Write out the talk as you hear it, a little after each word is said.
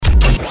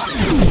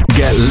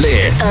Get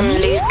lit and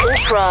lose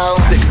control.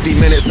 60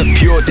 minutes of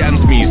pure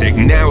dance music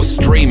now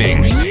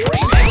streaming.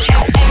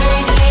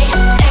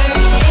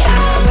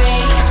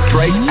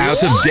 Straight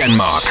out of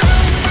Denmark.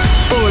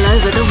 All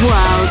over the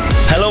world.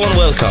 Hello and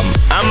welcome.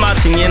 I'm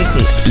Martin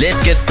Jensen.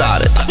 Let's get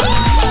started.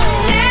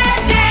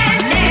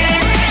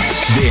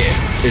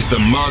 This is the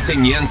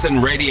Martin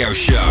Jensen Radio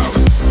Show.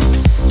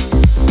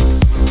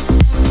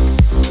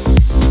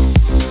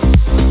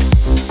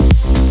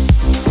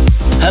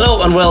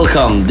 Hello and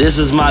welcome. This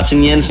is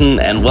Martin Jensen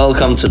and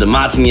welcome to the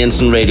Martin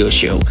Jensen Radio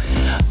Show.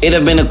 It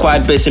has been a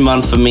quite busy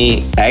month for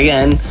me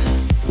again.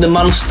 The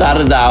month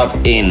started out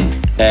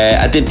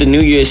I did the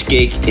New Year's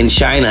gig in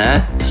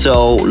China,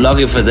 so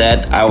lucky for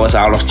that I was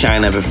out of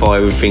China before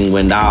everything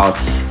went out.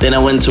 Then I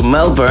went to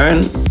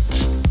Melbourne,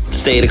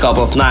 stayed a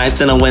couple of nights,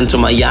 then I went to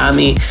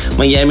Miami.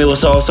 Miami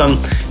was awesome.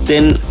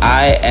 Then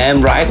I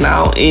am right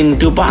now in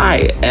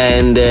Dubai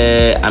and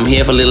I'm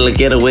here for a little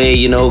getaway,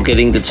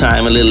 getting the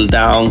time a little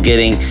down,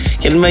 getting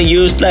my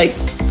use,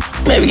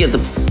 maybe get the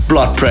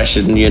blood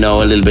pressure, a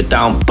little bit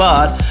down,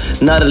 but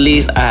not at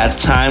least I had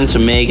time to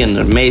make an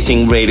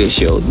amazing radio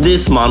show.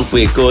 This month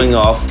we're going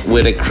off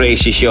with a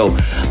crazy show.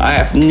 I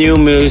have new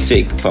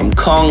music from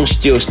Kong,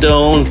 Joe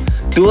Stone,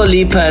 Dua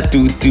Lipa,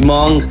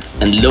 Dumont,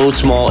 and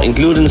loads more,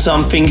 including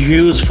something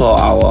huge for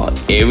our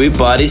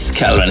everybody's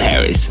Calvin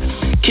Harris.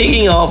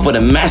 Kicking off with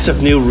a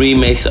massive new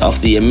remix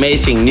of the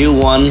amazing new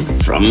one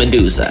from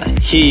Medusa.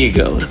 Here you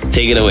go,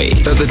 take it away.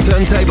 At the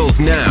turntables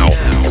now,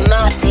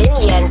 Martin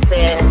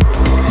Jensen.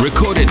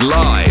 Recorded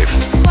live.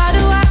 Why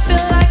do I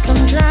feel like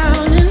I'm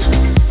drowning?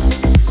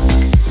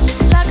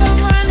 Like I'm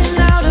running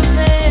out of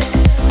air.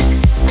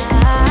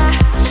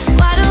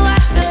 Why do I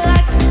feel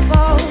like I'm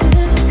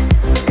falling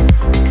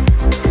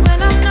when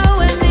I'm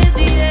nowhere near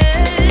the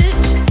edge?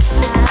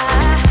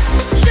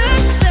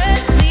 Just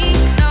let me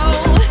know.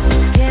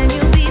 Can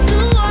you be the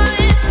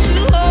one to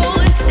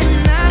hold and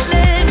not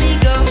let me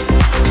go?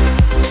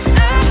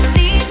 I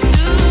need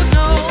to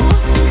know.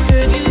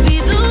 Could you be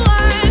the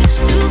one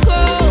to go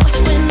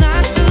when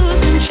I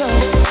lose control?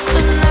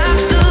 When I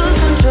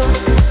lose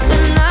control?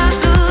 When I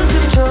lose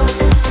control?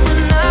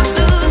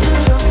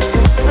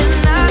 When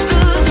I lose control? When I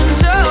lose control? When I lose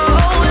control?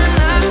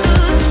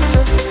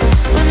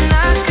 When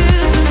I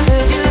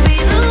could you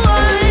be the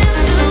one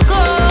to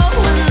go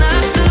when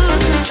I lose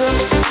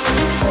control?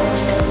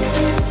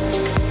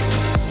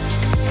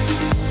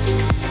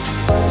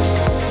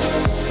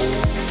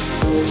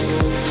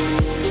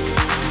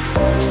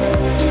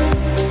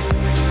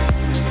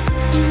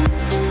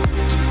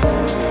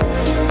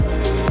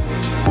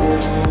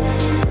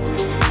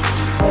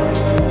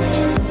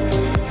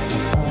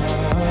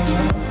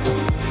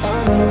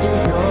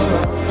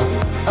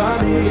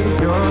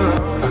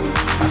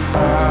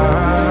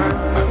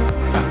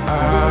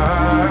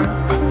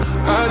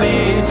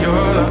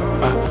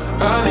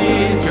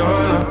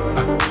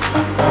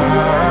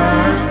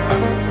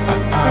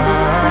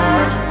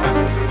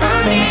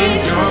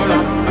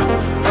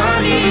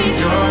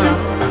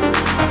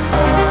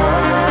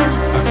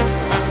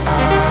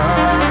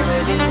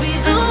 Could you be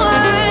the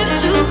one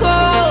to go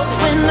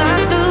when I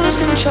lose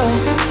control?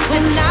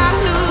 When I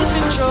lose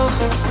control?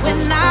 When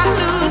I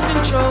lose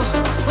control?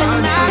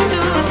 When I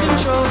lose control?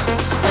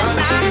 When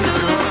I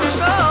lose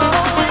control?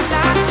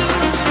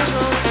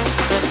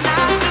 When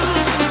I lose control? When I lose control?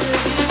 Could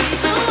you be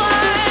the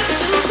one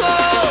to go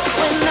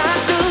when I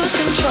lose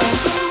control?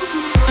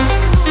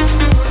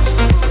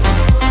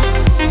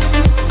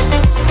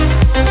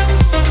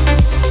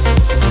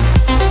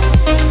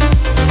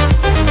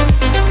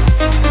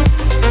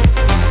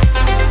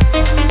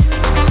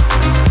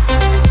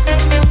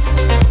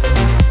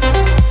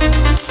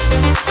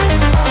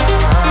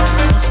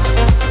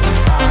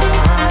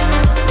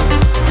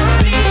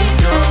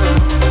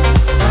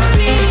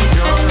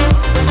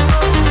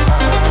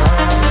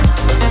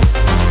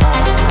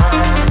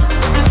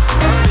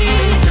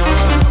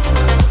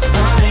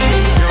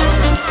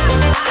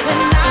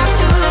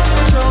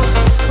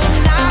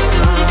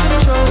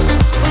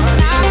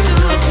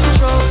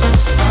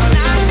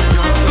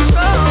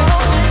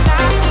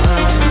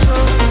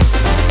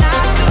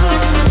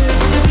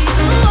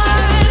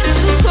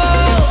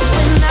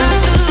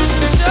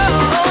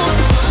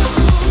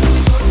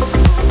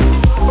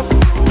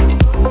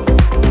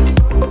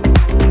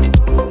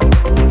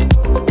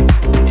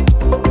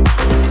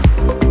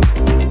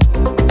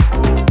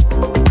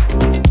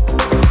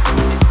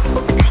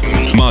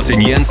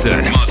 Martin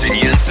Jensen. Martin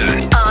Jensen.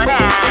 On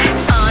air.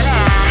 On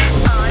air.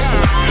 On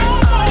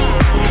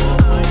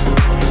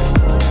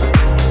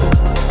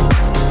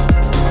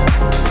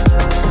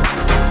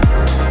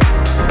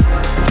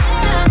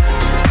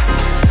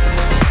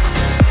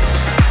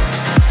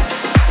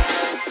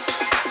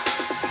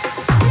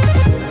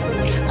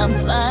I'm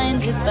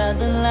blinded by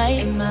the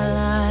light in my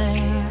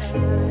life.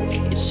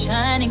 It's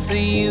shining for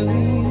you.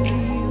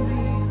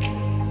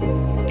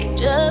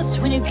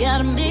 Just when you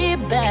got me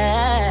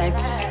back,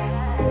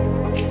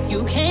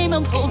 you came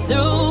and pulled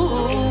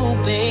through,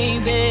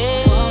 baby.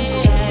 Want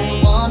you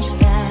back, want you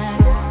back.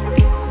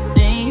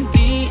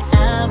 Baby,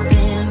 I've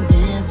been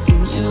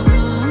missing you.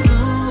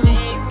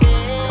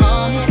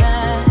 Call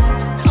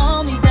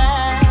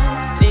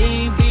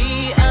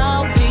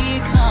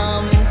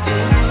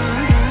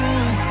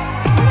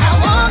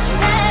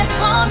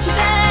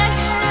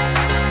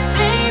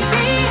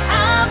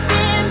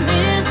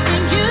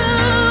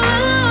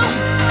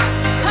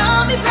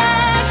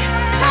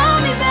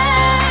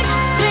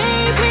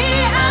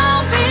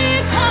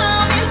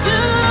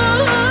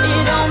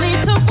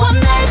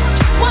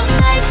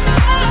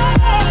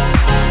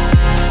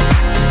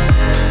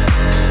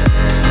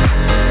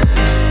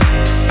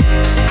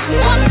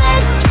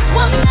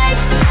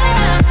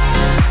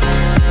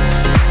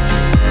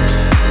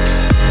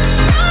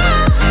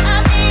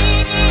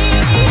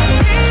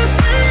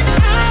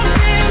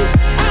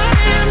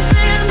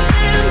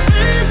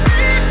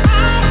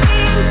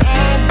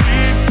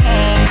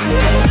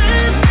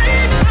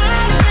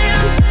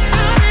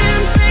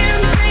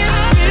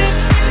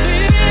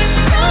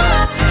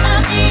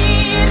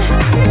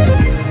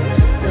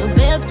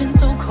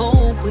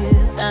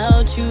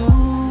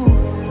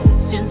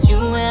since you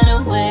went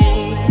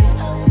away.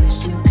 I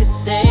wish you could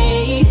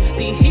stay,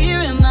 be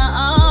here in my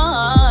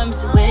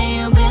arms, where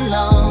you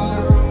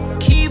belong,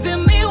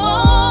 keeping me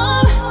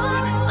warm.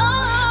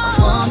 I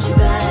want you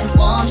back,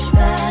 want you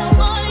back,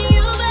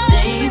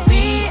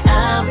 baby.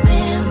 I've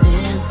been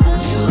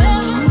missing you.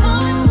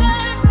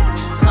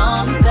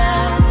 Call me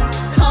back,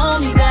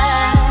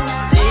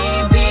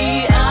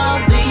 baby. I'll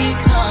be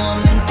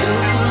coming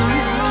through.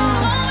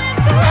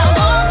 I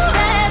want you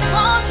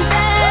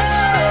back,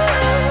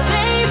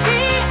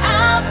 baby.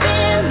 I've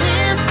been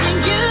missing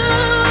you.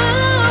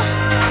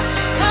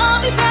 Call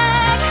me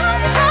back,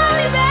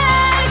 baby.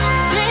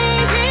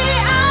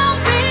 I'll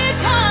be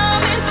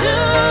coming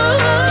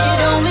through. It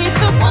only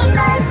took one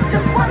night,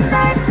 just one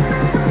night,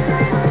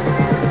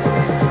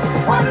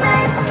 one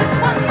night, just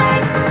one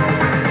night,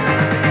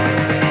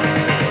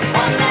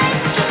 one night,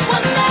 just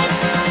one night,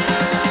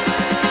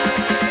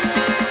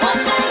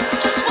 one night,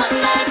 just one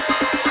night.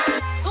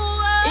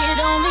 It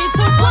only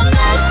took one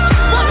night,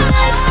 just one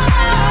night.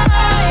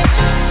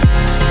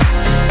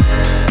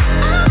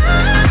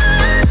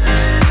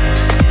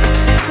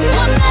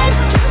 One night,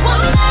 just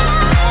one night.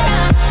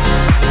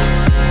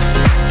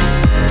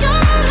 You're all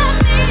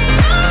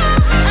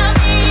I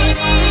need, I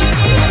need.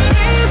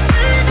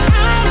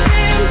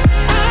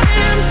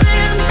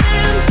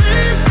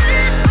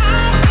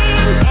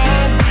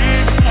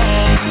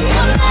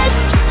 One night,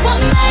 just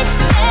one night,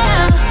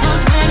 yeah.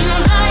 'Cause when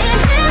you're lying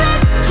here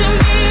next to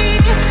me,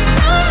 you're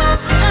all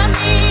I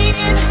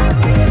need.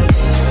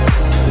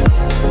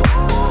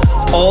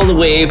 All the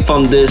way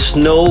from the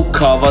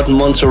snow-covered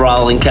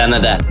Montreal in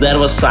Canada. That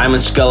was Simon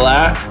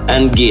Scalar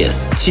and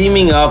Gears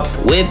teaming up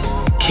with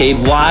Kate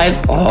White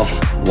of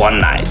One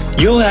Night.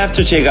 You have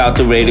to check out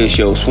the radio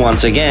shows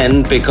once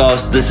again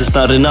because this is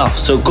not enough.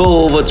 So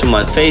go over to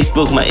my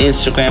Facebook, my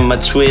Instagram, my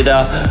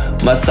Twitter,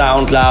 my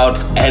SoundCloud,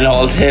 and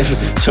all the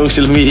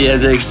social media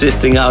that are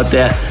existing out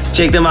there.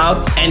 Check them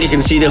out and you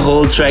can see the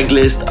whole track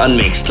list on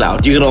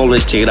Mixcloud. You can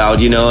always check it out,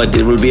 you know,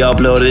 it will be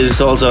uploaded.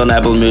 It's also on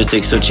Apple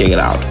Music, so check it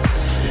out.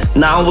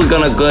 Now we're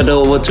gonna go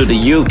over to the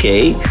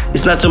UK.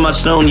 It's not so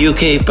much known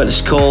UK, but it's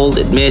cold,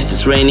 it mist,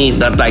 it's rainy.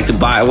 Not like to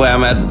buy where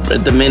I'm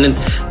at the minute.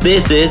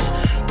 This is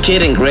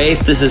Kid and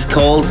Grace. This is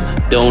called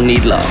Don't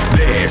Need Love.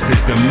 This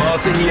is the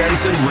Martin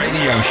Jensen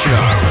Radio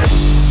Show.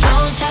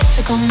 Don't text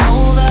to come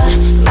over.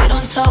 We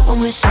don't talk when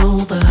we're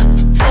sober.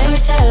 Fairy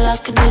tale I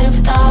could live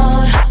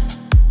without.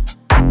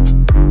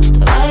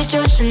 The white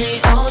dress in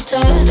the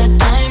altar, that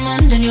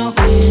diamond in your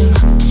ring.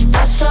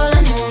 That's all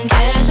anyone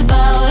cares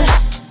about.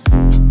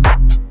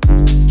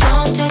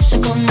 Don't text to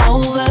come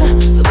over.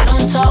 We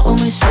don't talk when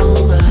we're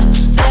sober.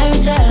 Fairy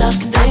tale I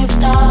could live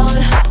without.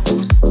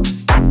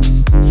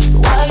 The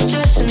white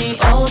dress in the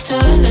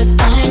altar, that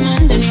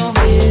diamond in your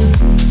ring.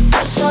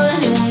 That's all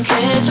anyone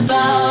cares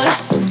about.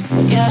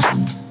 Yeah.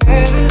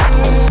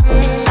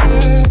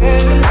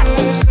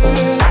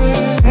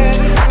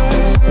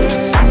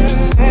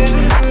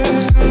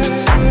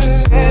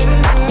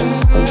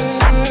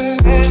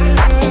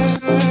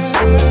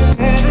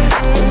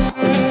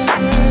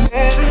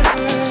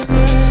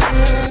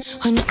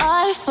 When I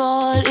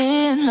fall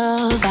in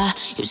love, I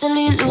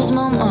usually lose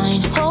my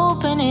mind,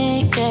 hoping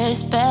it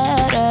gets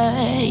better,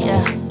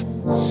 yeah.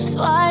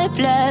 Swipe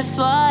left,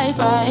 swipe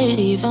right,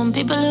 even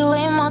people who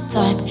ain't my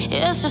type.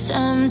 It's just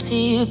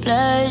empty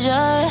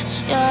pleasure,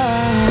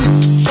 yeah.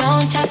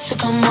 Don't text to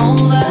come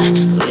over,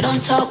 we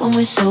don't talk when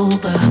we're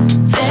sober.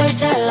 Fairy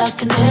tale I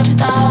can live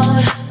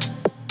without.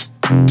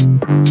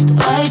 The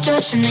white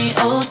dress in the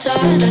altar,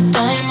 that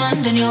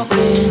diamond in your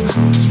ring.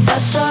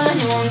 That's all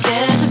anyone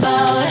cares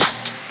about.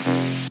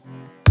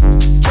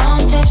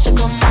 Don't text to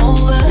come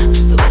over,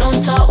 we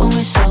don't talk when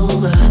we're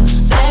sober.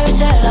 Fairy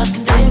tale I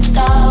can live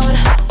without.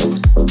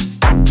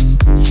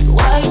 The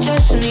white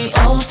dress in the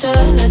altar,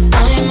 that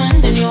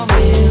diamond in your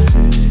ring.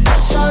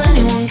 That's all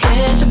anyone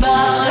cares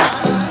about,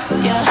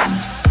 yeah.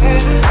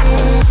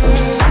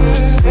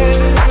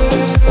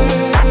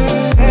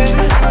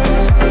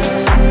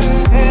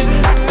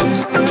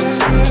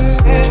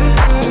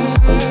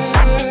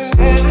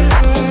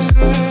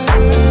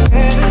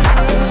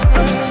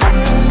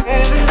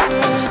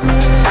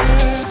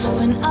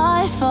 When I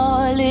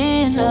fall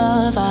in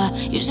love, I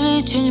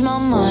usually change my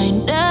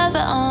mind, never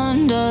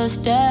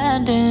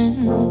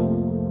understanding.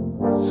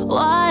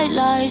 White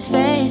lies,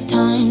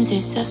 FaceTimes,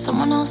 is there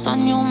someone else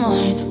on your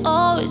mind?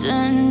 Always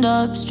end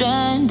up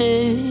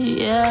stranded,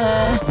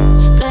 yeah.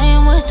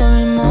 Playing with our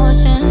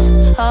emotions,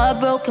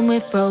 heartbroken,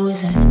 we're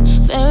frozen.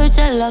 Fairy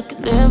tale I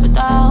could live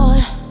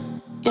without,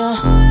 yeah.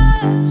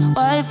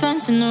 White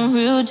fence and a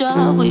real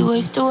job, we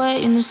waste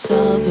away in the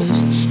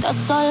suburbs.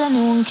 That's all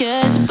anyone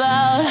cares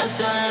about. That's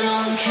all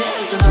anyone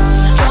cares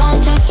about.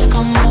 Don't text to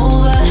come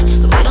over,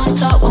 but we don't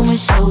talk when we're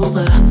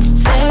sober.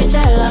 Fairy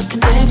tale I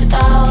could live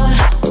without.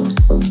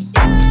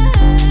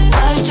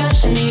 White dress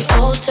in the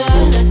altar,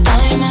 that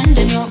diamond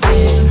in your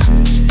ring.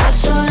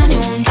 That's all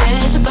anyone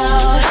cares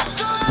about.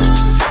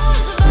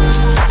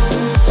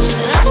 And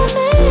I don't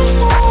need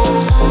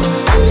love,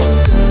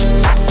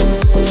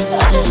 I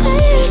just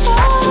need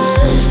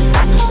love.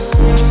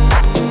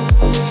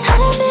 I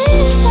don't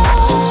need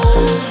love.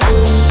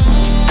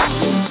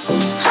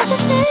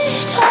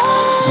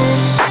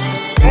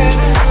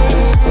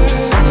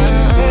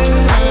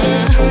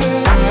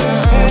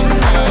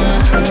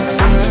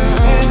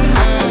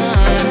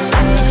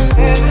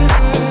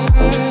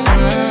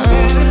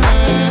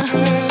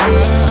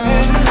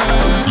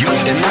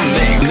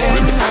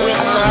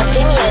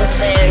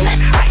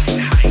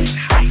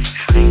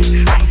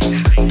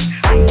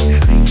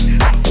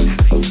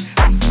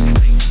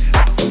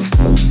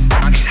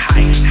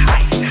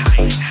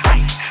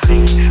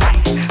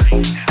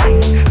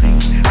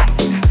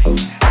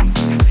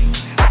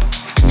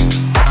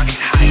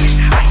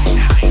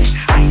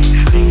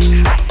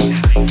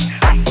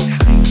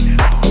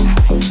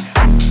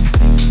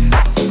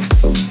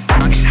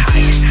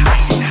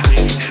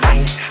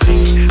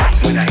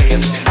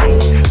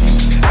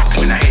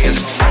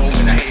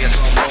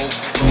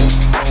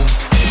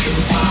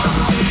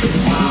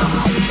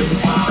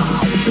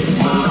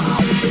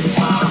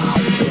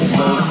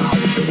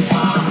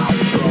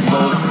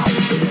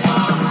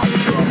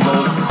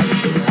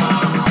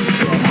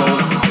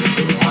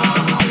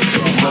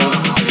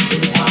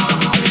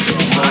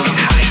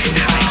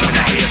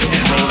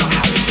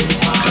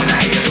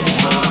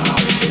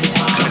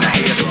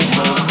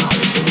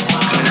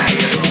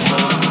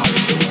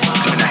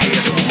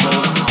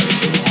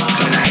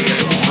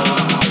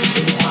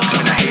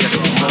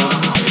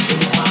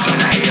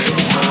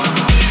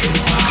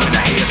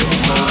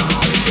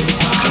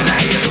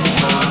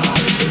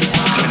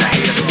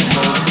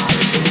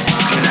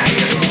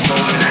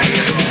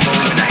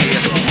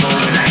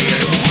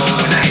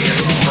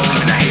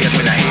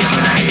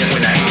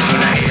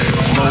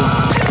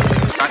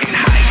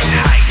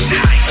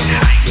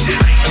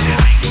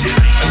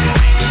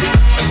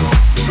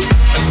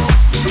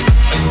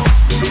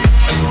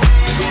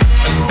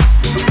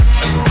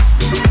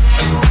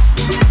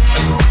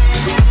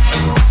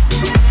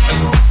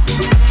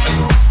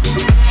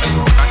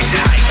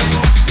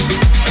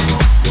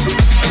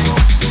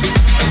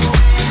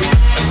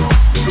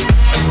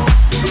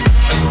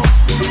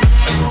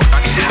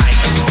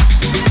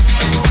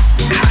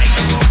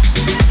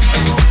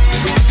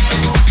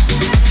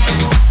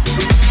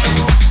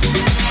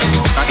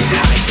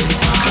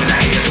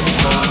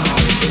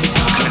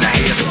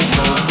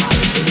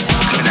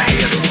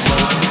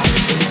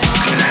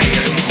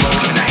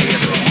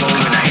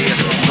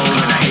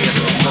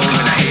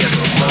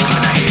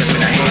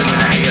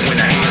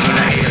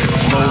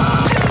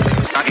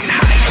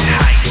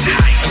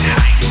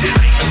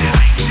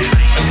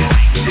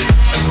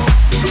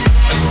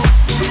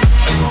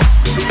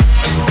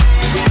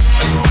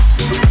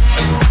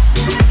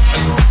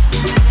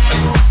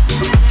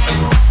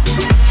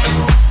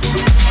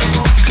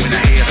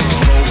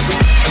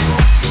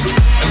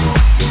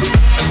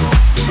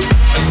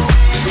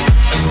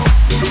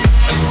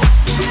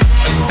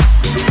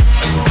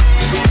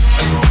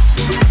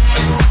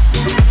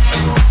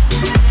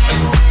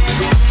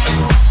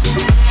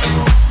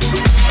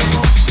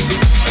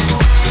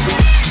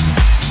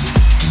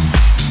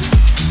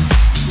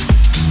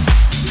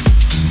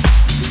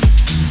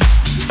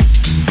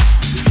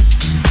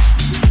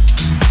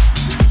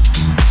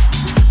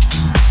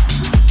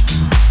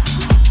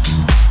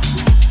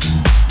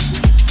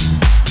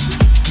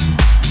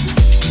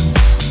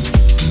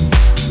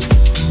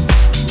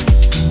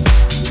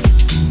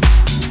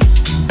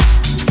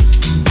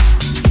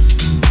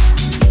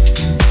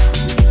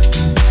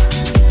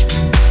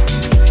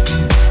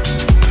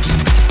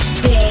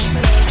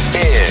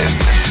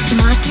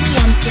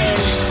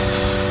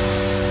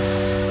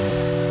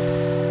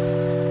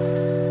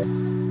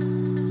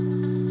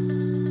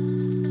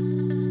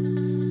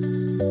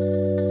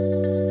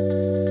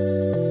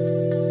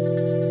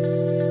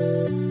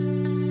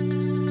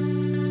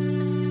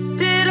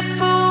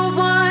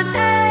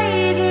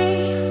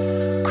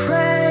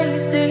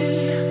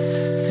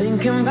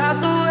 thinking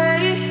about the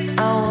way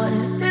I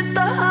was. Did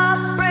the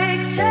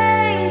heartbreak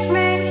change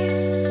me?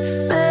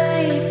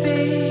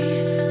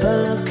 Maybe, but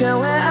look at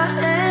where I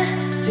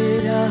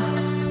ended up.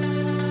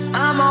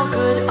 I'm all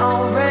good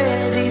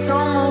already, so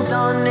moved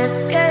on,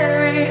 it's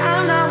scary.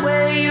 I'm not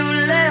where you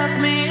left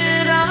me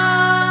at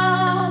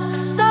all.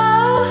 So,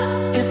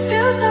 if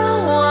you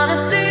don't wanna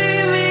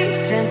see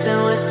me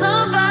dancing with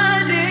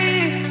somebody,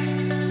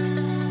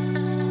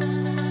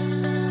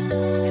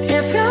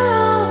 if you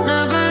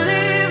wanna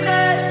believe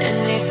that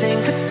anything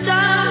could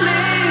stop me,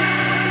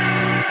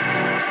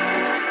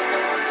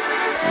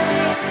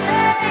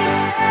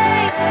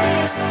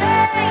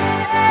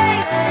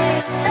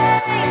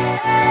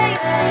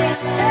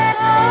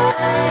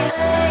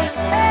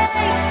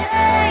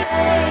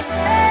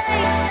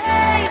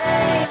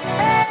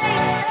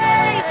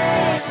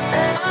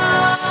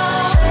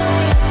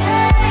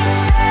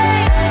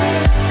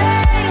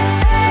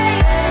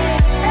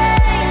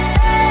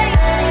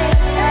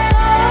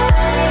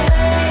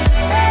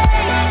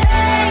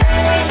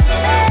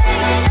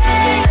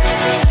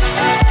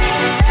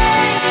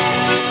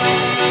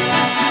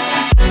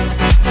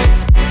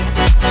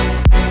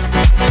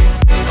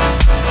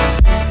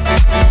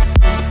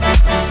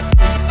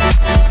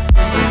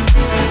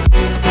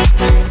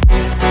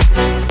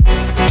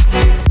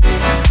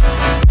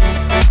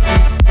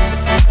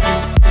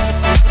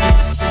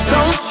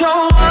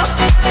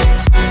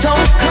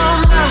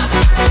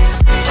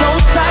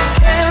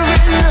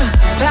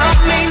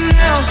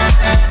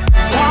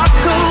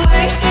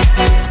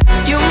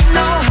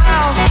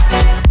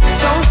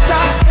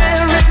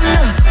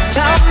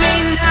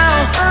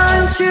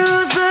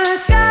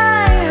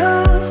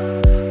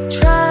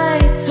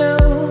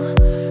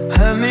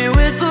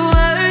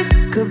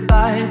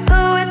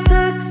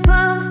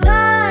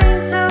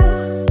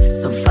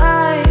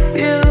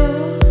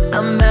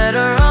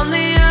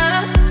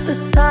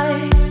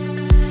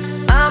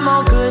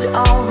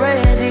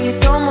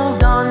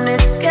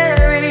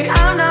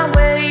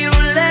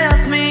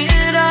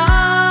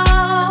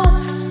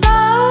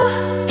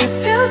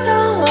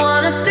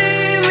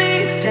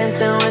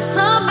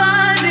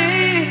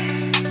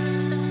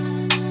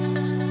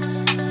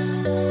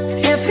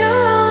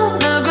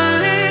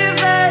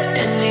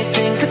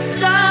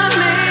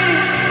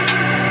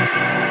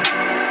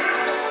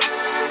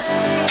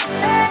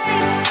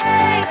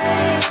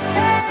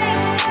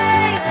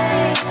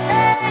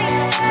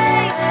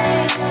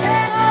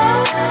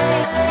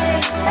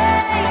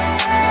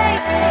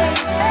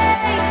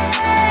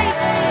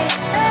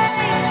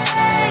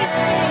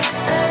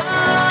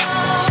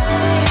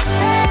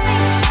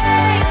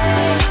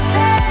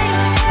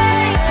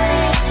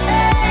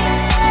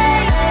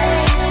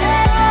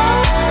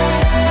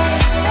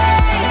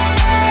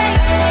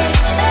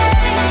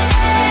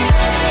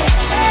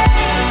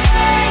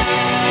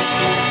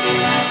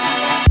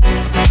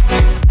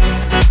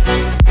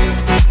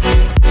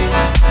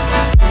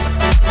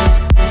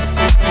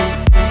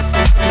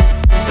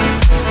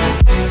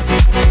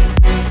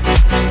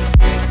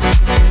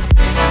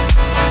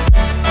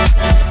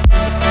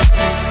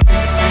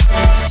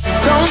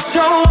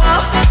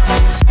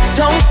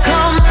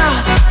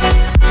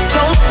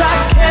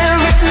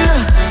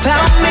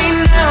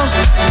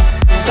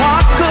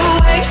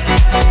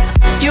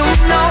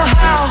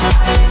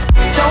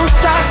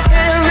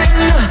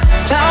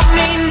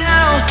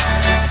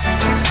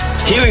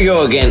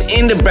 Again,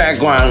 in the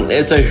background,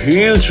 it's a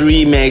huge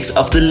remix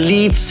of the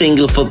lead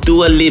single for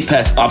Dua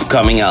Lipa's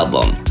upcoming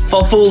album.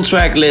 For full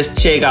track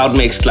list, check out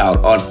Mixcloud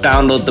or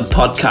download the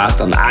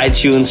podcast on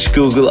iTunes,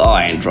 Google or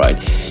Android.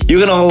 You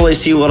can always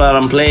see what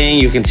I'm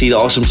playing, you can see the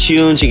awesome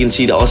tunes, you can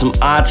see the awesome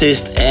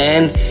artist,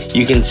 and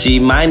you can see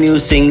my new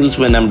singles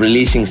when I'm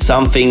releasing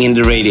something in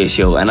the radio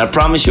show. And I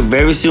promise you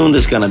very soon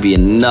there's gonna be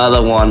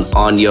another one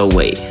on your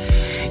way.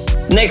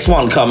 Next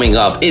one coming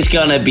up is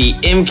gonna be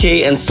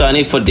MK and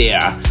Sonny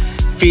Fodera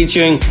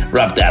featuring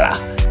Rabdallah.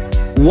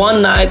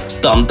 One Night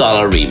Dom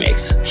Dollar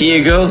remix. Here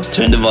you go,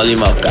 turn the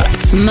volume up,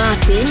 guys.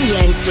 Martin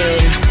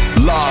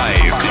Jensen.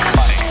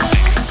 Live.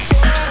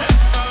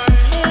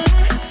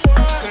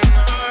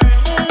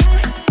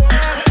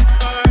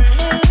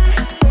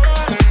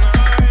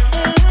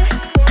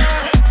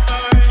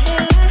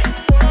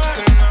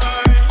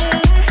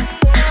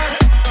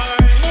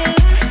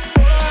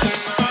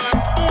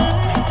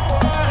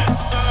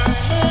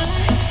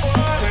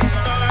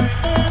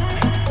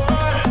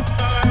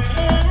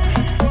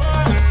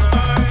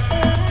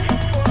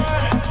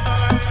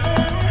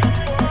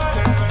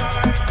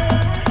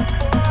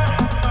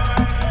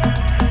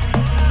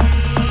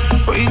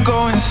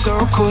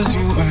 Circles,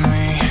 you and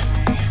me.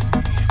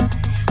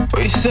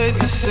 We said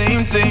the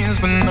same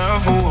things, but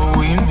never what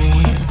we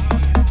mean.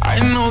 I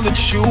know that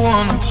you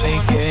wanna play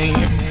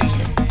games,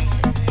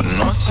 but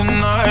not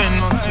tonight,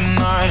 not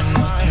tonight,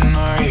 not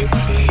tonight,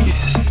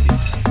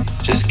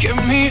 please. Just give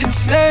me a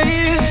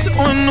taste, so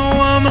I know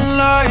I'm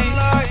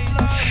alive.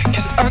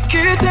 Cause I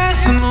keep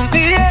dancing on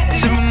the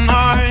edge of a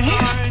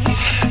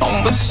knife.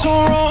 And we're so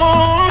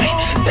wrong,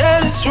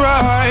 that is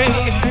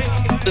right.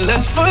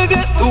 Let's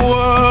forget the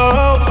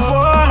world for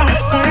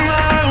one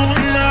night,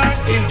 one night,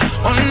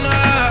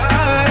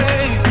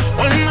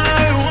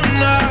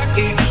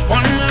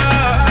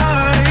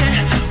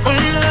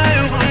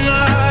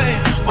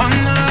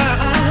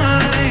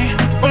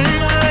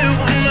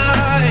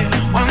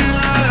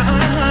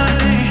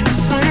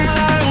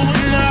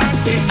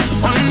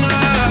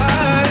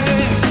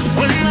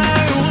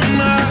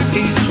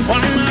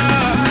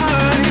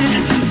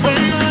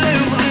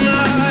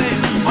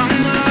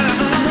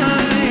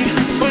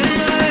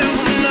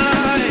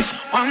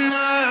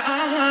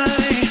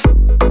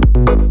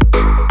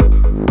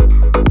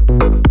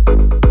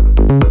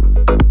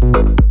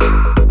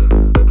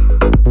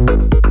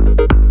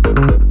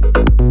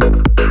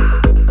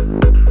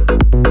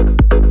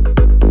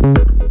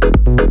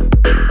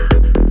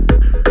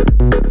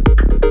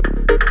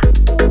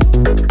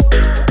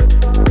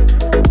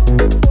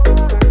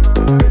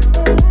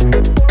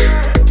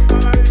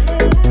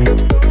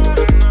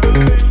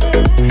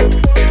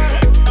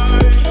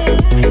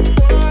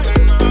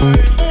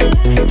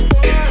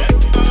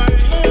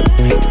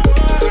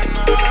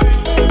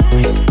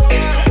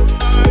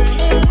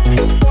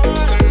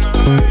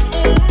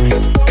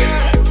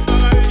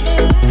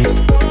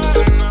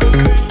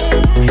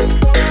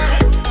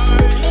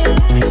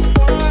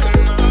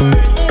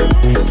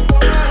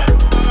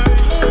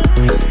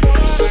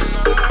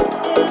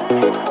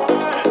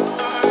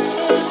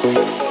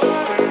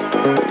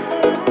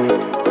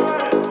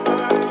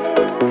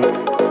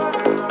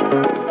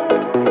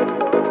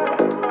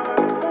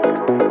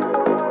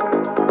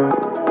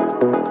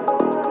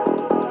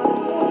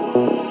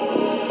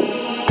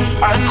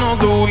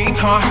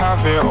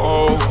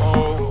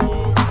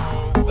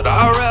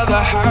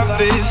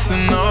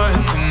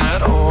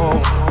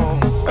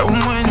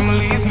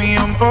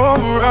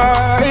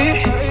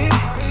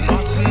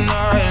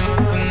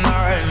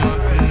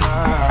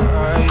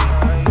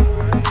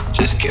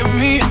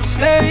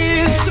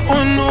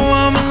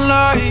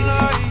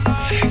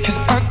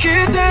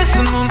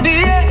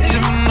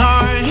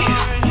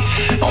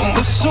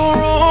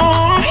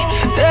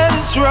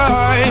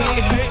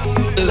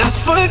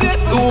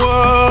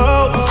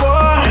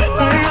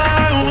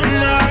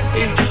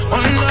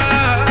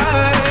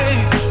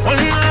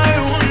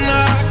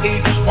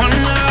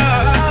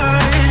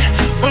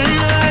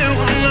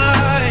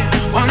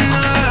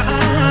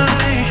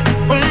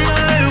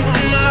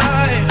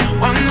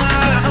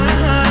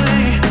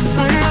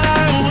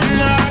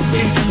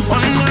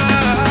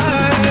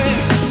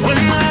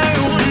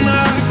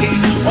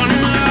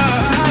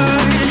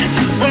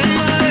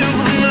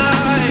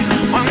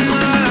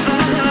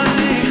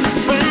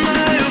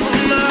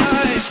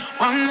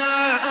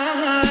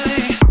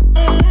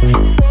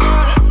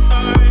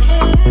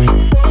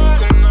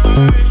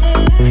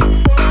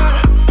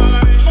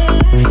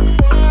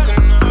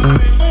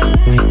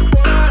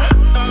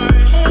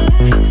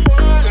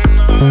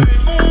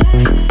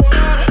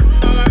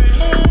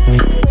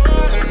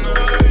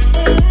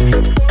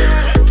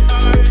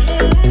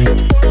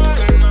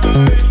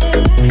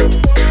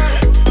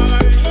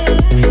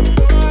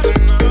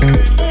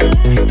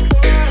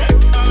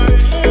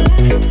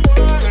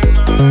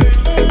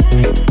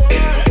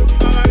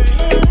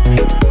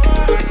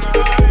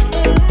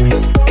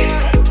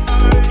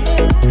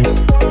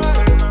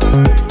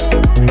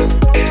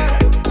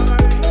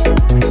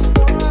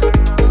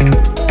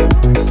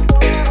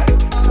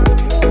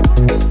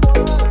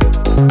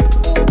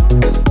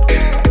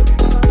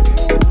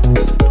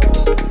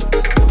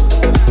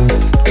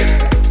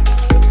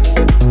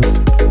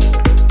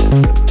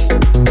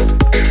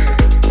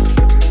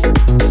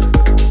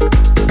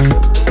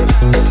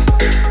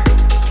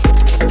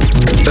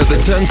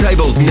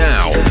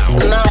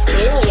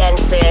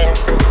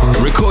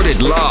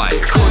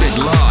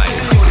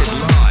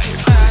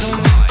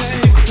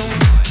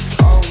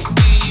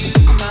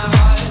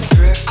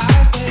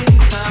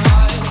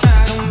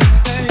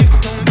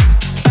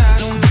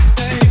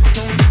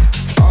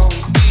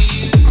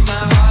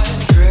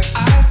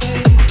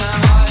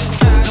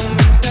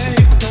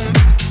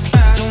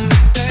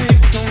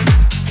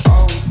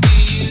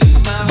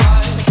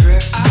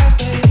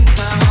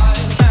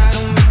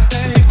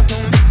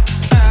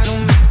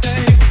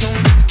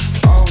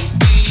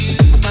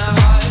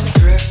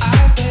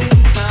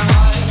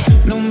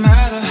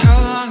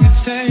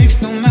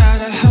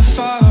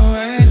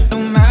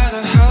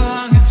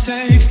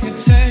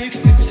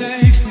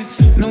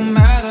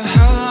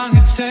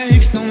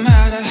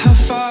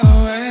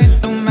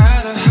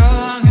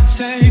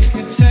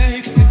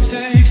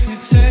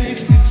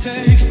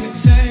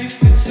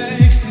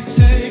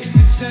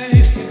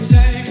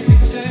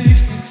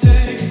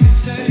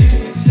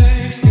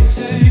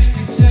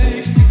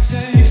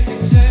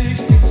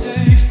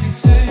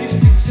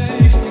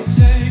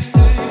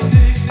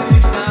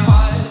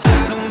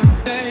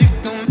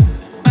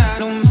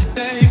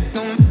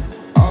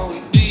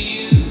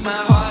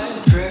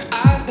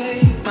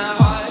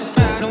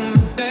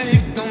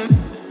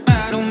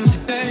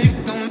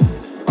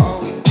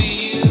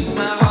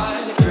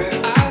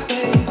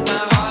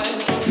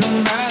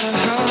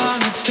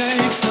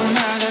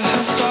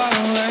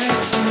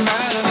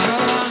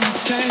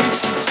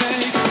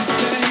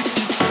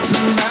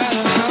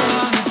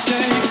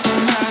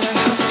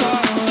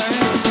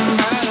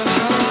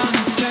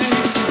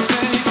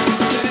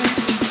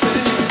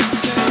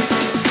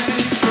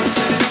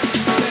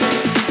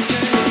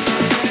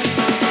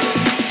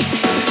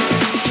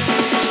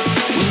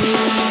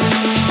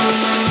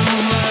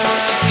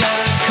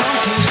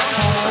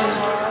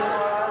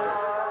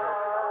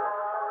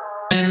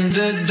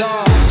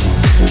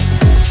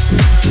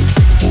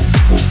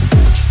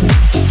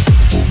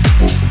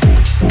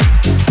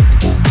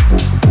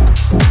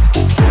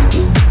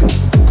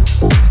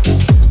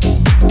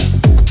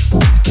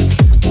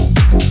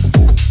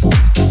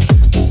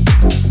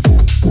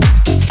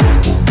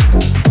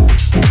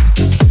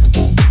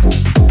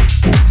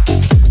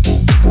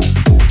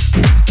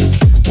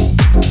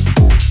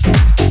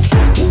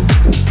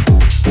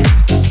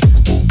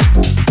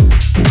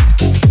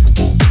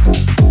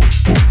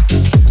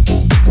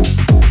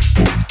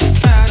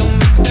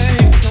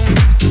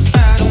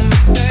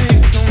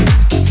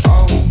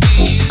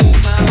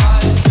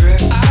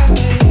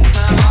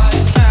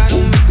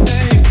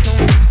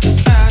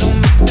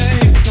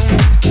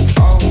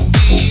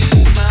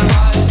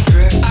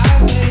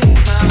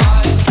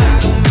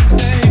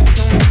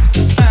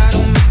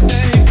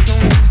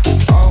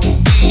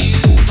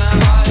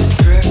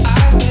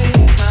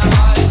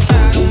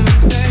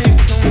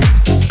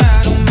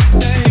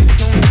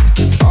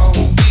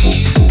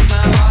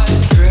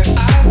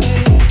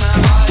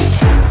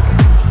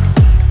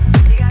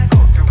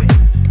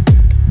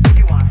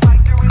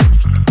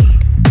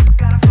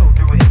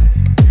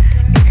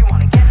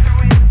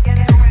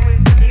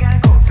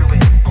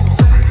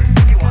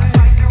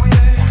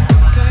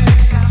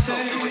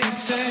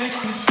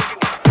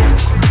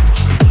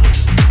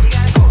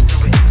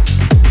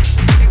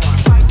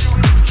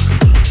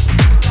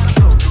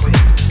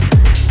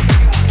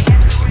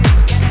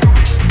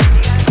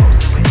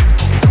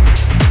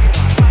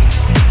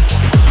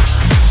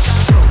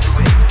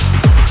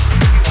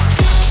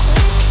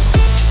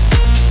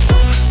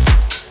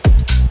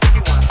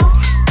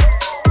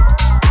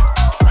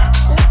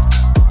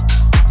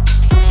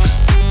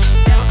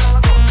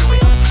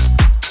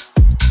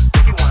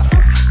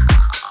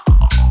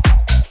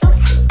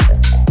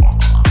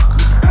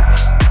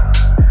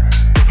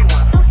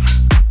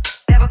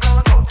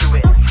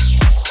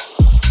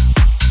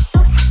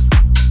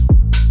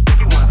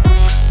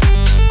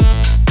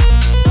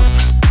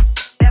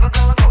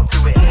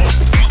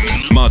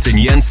 Martin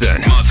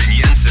Jensen. Martin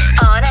Jensen.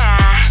 On air.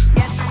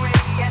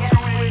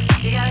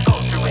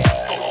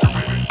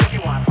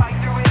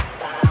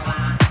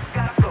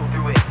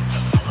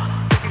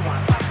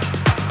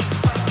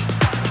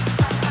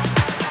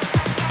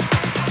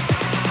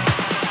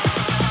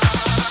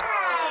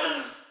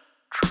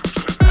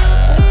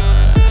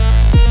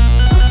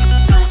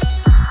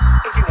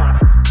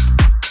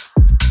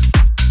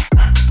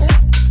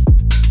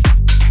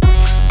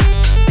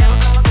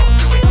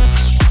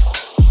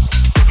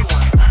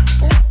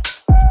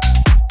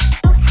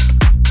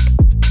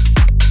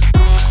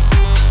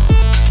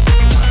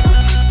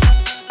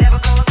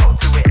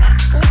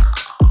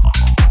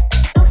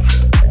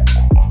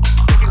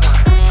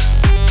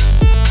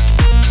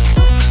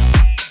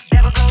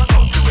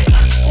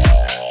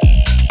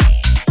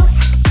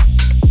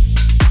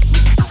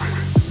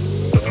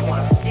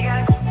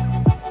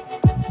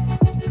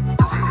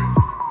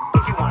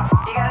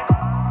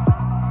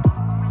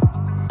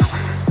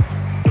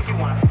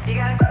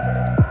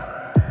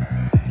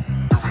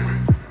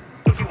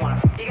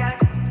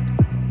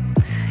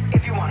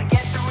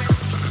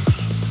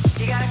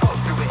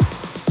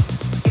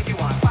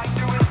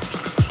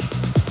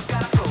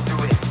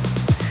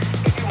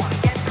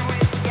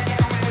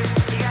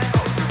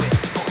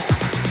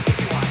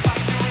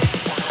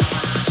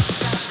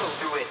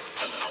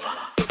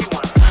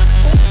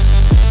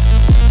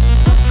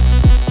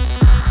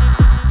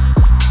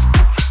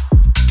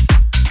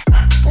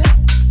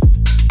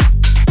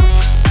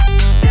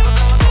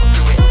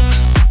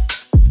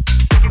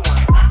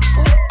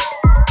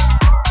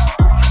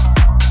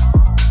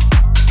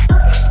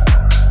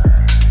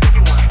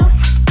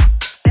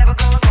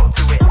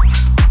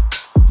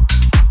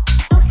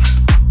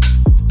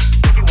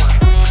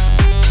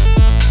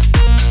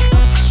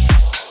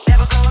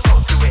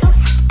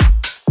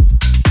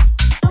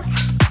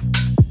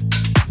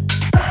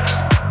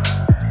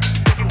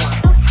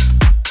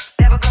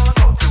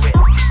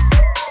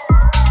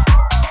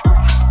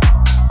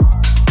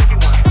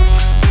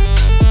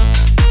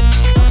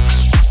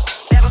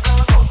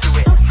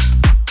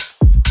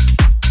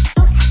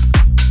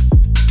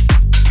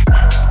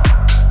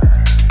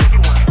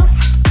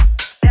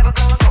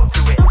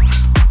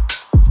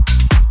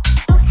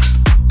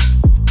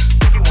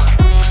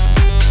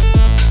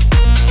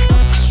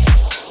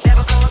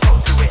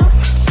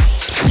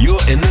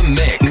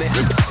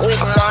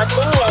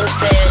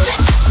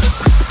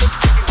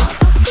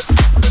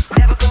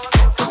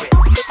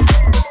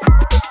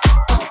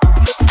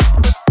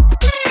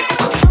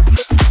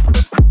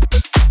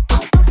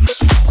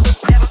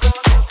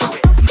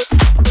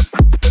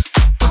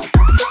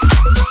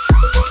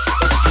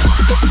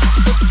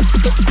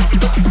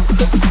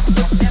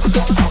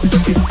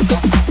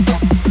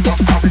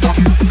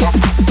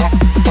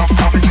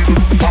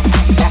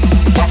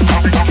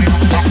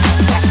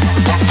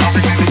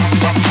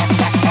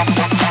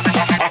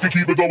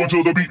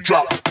 Till the beat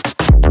drop.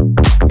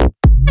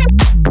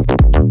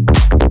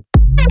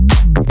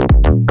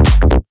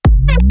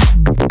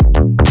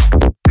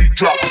 Beat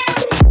drop.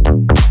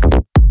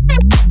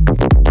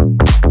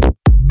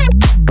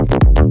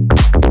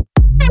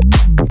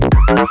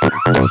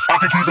 I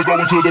can keep it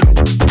going till the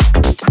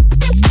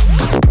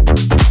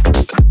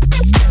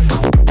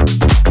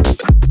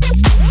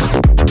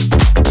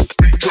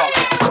beat drop.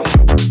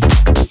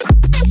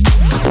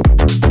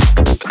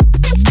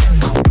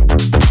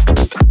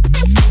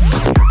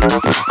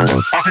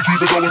 I can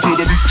keep it going till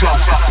the beat drop.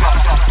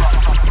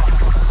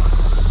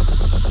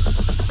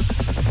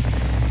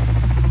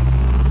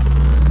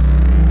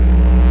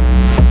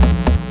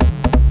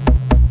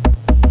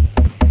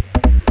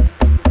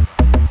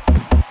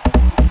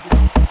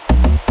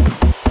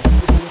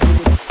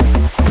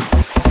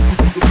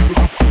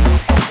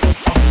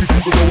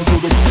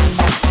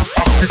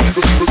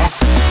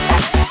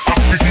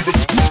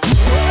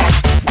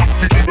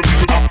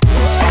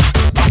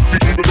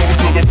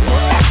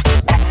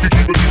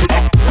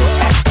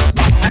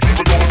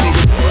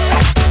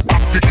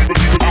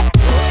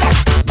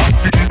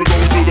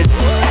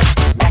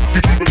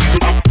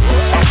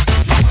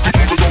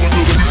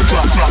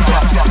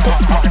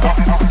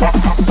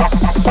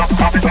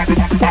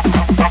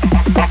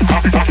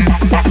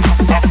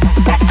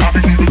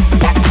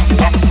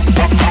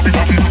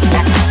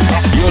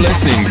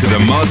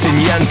 Martin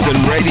Jensen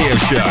Radio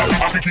Show.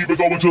 I can keep it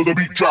going till the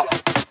beat drop.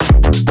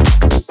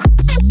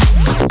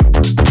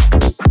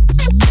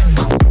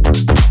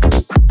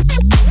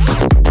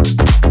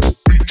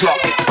 Beat drop.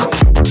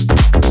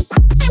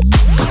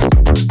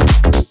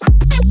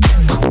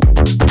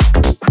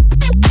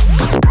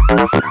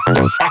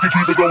 I can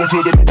keep it going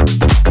till the beat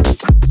drop.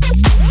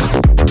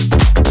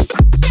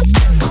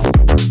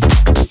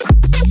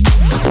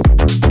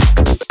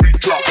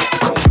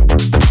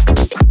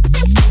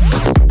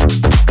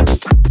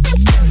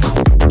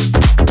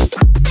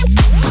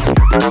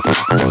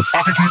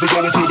 I can keep it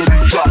going till the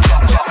beat drop.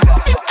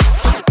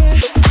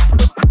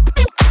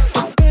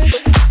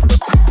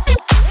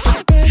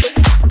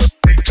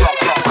 Beat drop,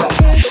 drop, drop.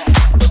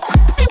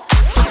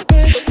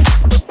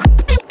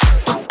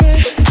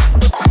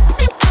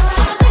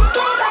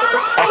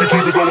 I can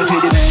keep it going till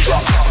the beat.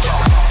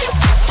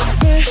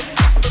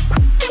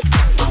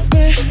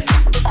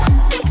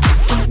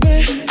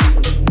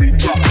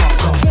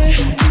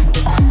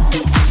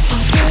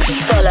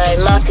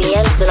 Martin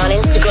Jensen on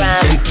Instagram.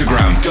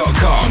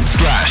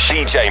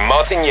 Instagram.com/DJ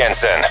Martin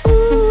Jensen.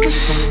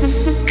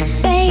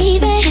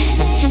 Baby,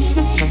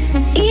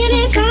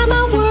 anytime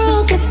my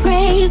world gets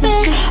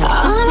crazy,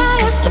 all I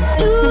have to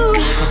do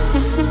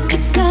to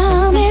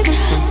calm it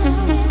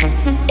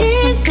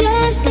is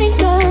just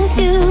think of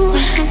you.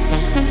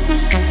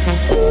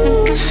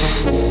 Ooh,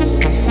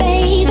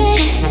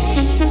 baby,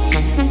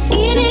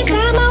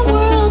 anytime my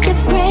world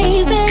gets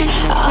crazy,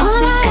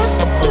 all I have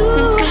to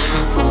do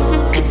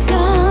to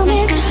calm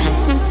it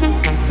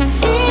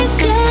is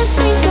just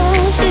think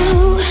of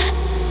you.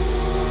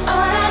 All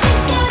I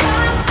think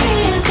about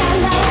is our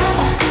love.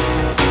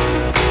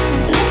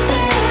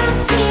 Nothing else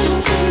seems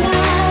to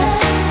matter.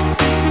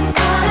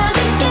 All I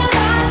think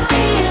about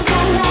is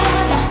our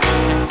love.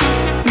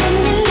 When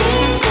you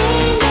leave me,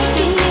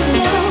 making me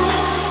blue.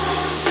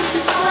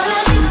 All I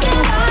think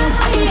about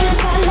is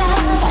our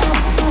love.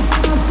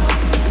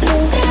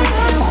 Nothing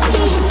else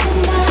seems to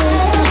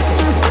matter.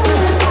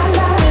 All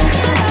I think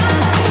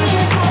about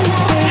is our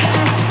love.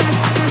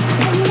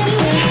 When you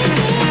leave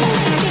me,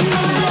 making me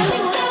blue. All I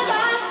think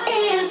about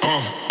is. All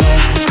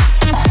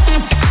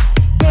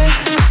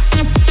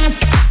I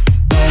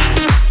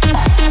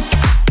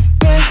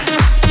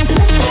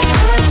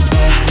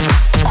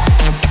think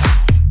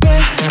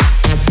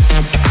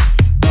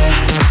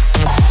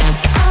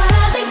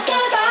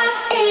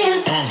about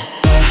is.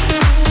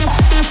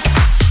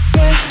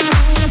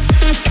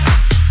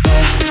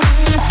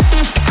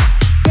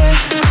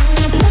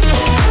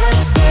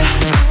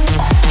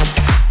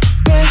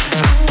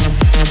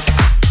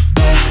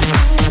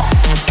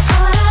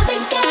 All I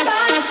think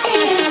about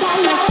is our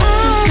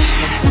love.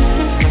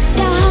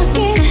 Lost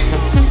it,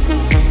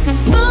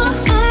 more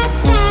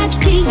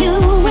attached to you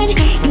when you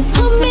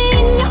hold me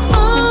in your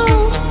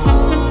arms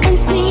and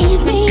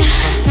squeeze me.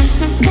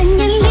 Then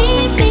you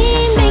leave me,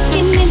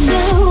 making me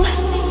blue.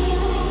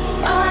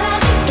 All I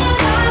think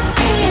about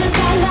is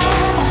our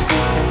love.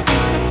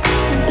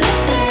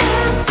 Nothing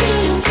else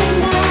seems to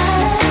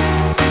matter.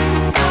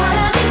 All I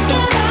think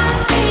about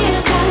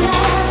is our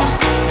love.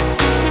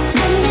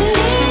 Then you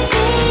leave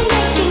me,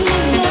 making me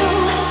blue.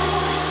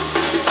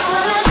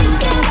 All I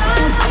think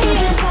about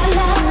is our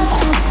love.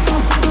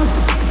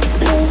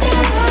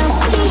 Nothing else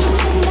seems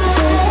to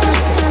matter.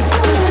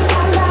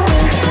 All I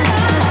think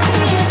about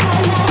is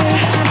our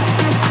love.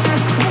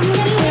 When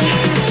you leave me,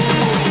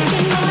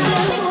 making all I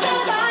think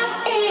about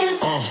is.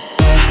 All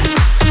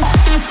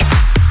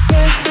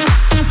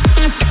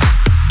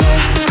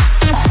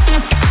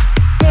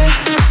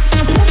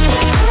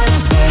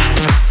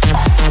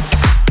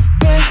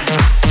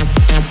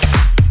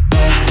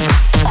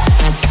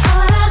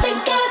I think about is. All I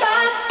think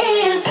about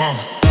is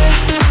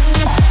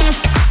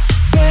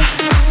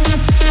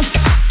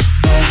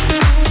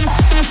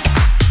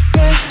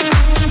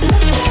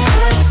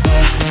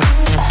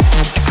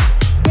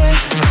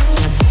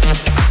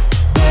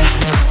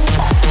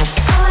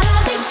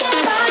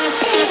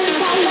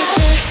our love.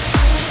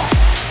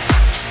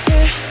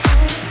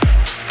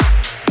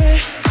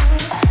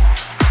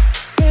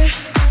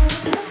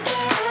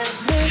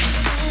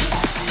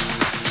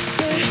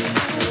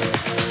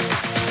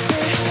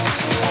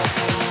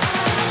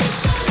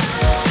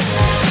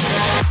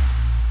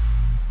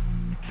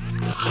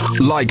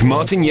 Like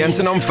Martin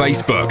Jensen on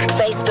Facebook.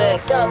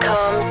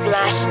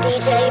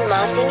 Facebook.com/DJ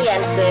Martin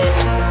Jensen.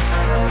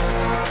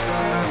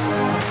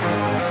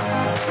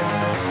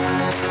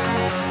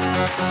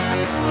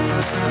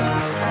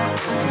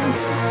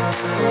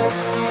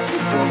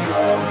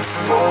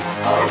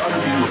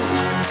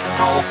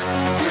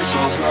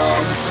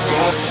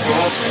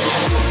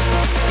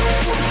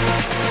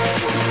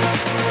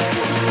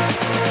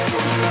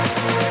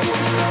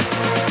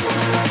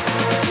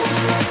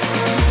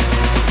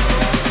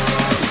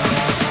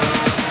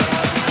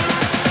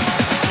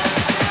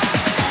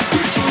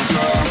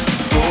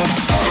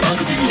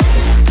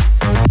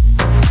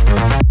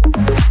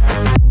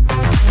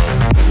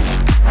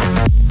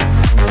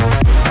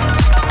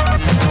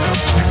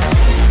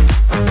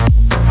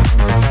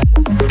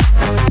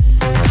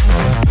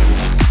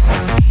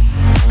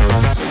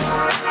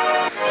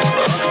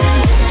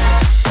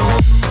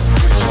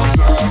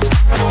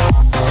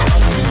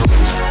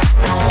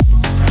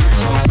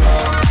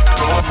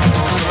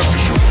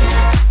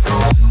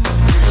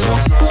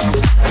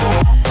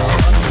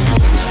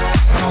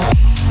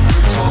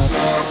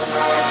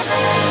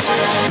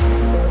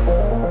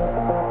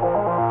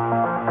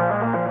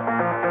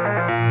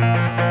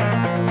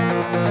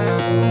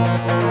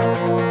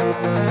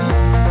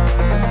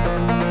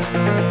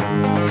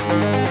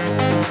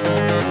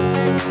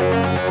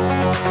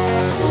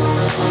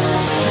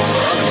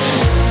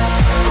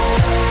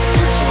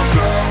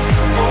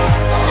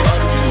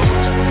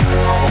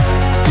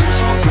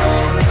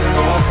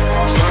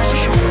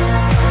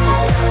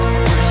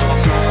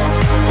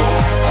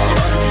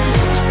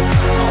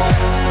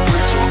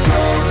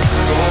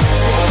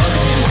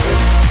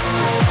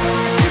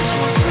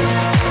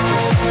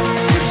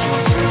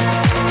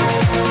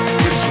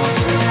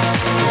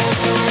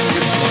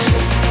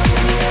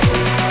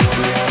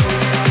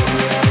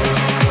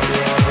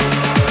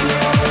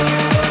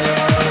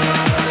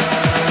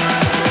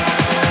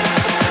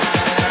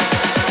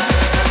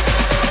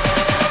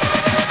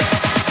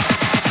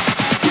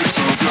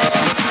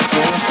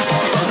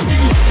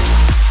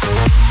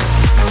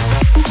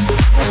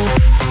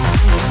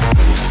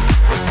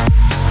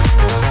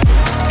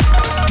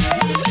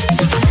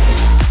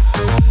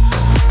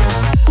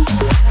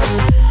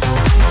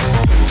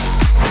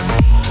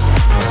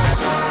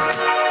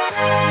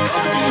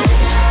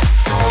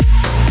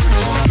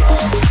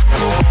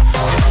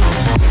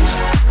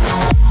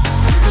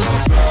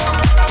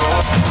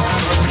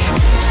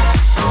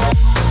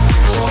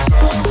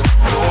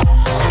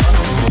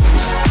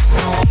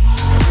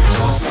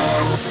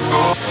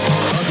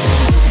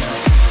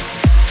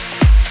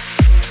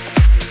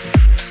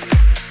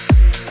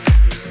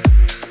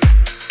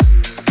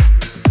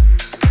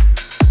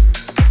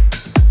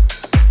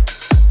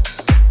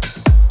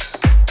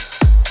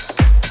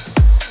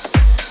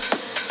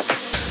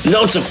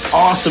 Loads of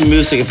awesome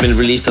music have been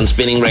released on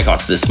Spinning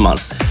Records this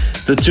month.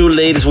 The two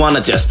latest ones I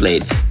just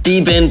played,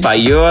 Deep In by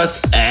Yours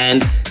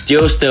and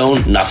Joe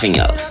Stone, Nothing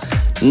Else.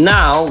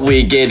 Now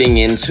we're getting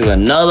into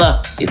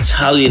another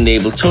Italian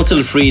label,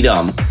 Total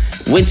Freedom,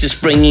 which is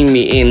bringing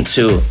me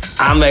into,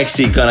 I'm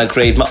actually gonna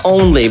create my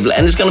own label,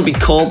 and it's gonna be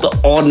called The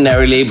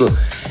Ordinary Label.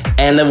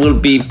 And there will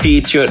be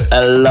featured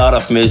a lot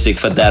of music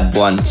for that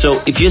one.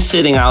 So if you're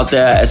sitting out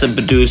there as a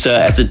producer,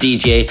 as a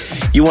DJ,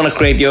 you want to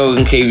create your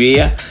own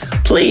career,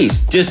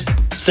 please just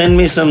send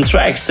me some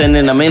tracks. Send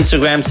them on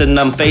Instagram, send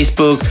them on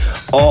Facebook,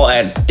 or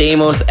at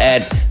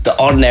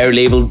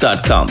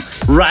demos@theordinarylabel.com.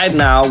 Right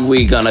now,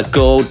 we're gonna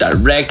go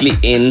directly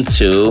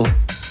into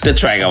the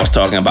track I was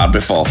talking about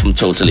before from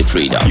Totally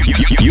Freedom.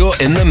 You're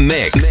in the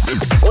mix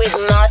with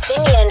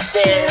Martin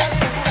Jensen.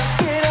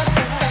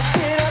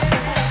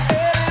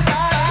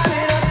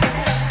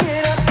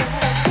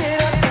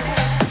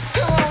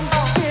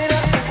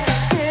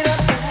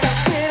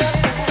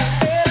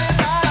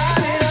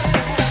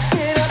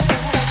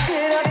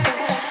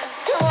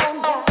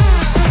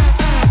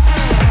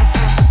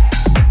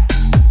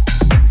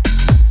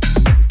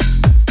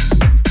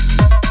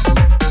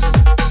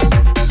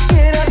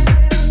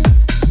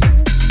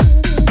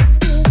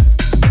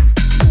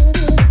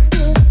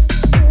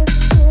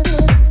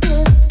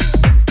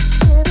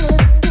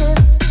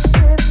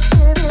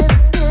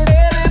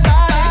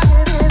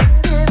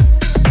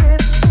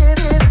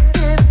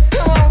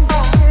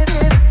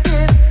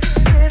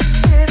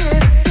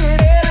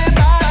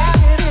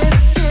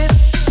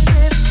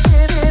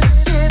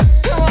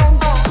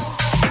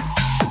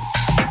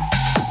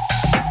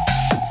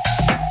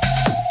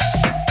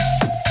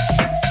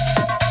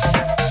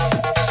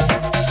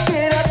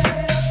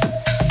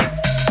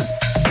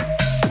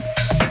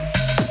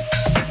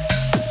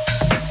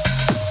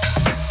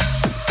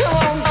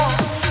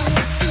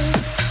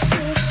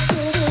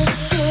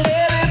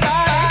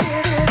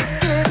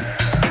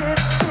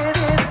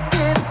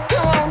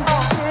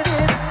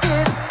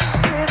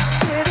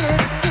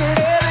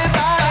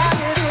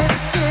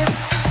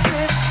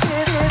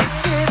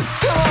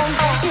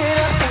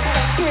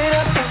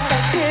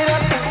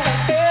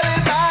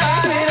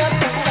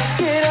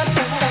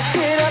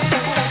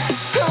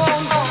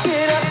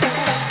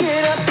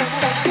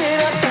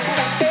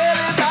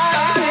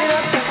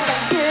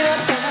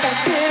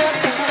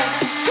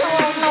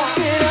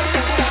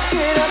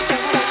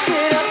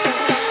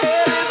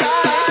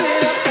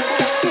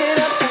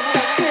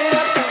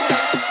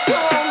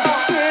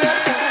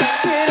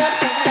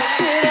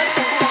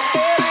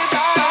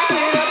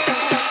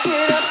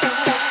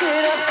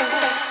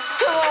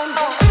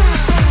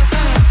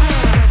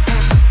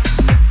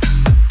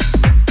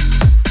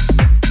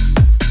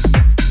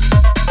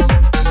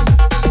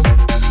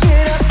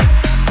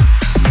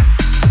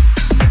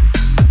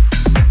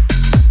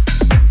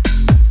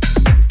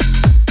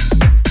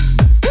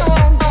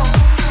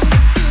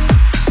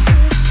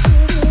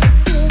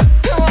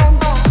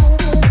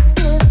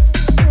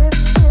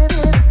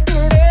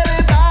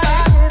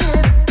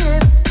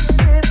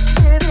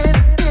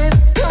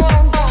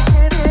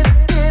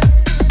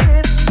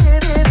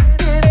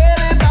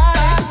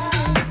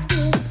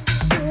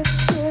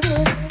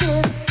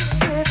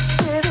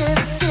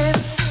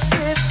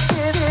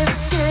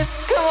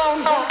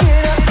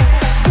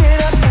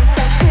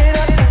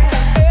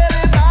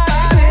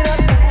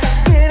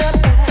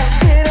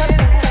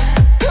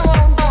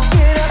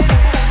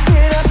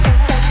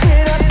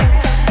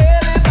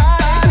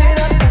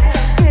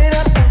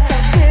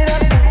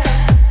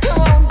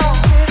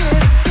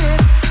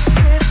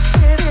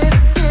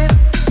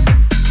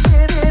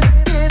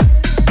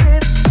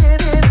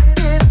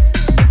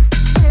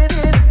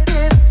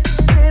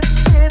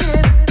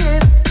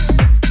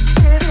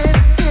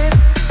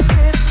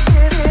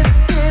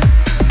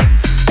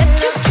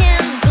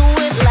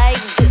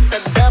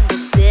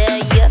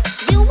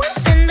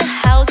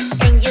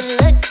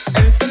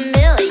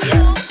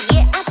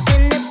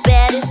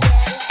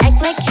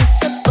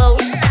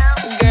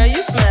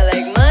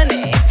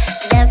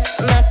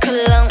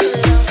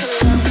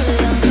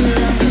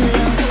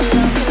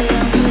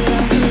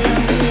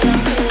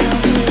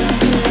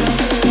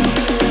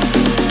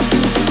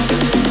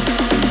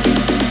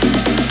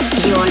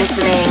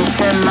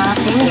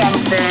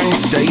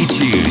 Stay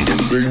tuned.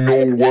 They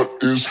know what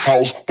is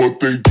house, but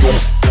they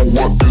don't know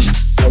what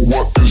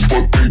is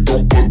what they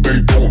don't, but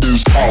they don't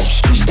is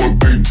house. Is what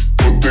they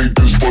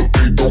is what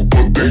they don't,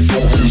 but they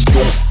don't is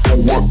don't know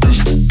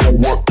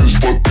what is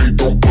what they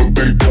don't, but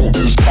they don't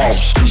is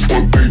house. Is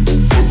what they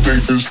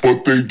is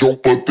what they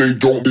don't, but they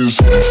don't is.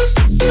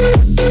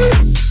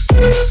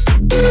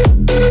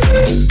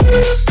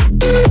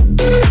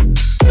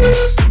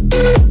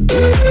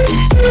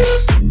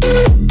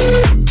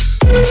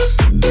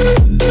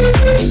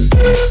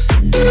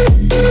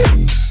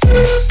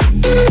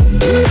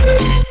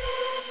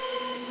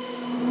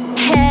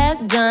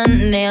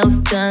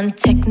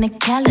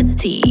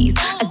 Technicalities,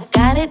 I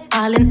got it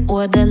all in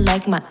order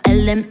like my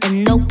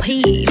LMNOP.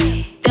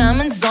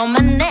 Diamonds on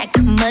my neck,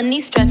 money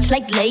stretched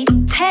like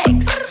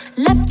latex.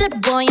 Left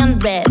that boy on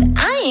red,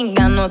 I ain't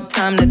got no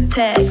time to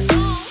text.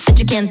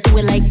 you can't do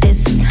it like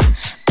this.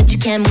 But you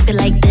can't move it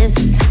like this.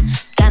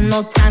 Got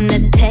no time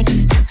to text,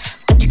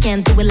 but you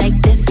can't do it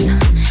like this.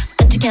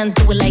 But you can't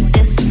do it like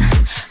this.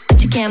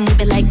 But you can't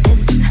move it like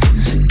this.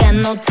 Got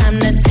no time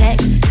to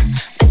text,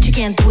 but you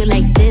can't do it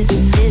like this.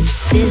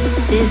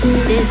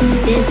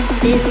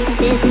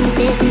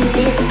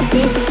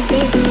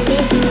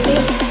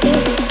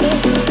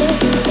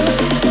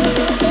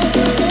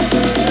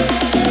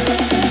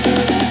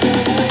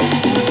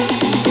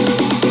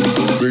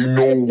 They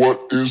know what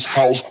is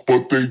house,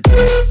 but they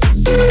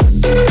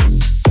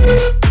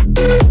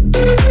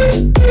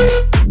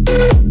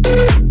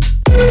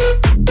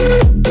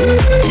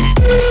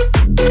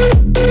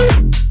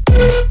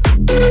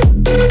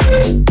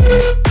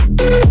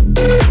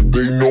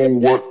know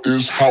what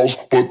is house,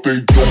 but they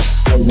don't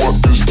know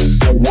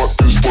what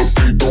is what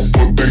they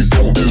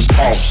don't is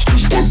house.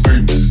 Is what they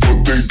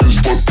is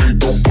what they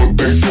don't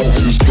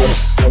is don't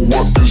know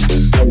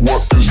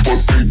what is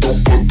what they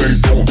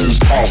don't is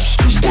house.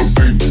 Is what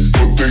they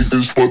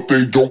is what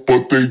they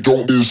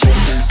don't is.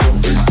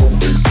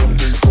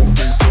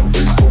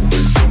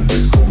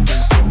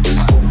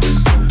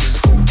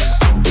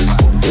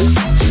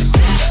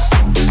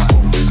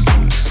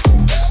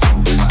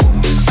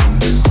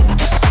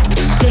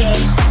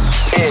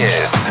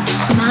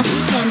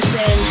 Martin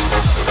Jensen.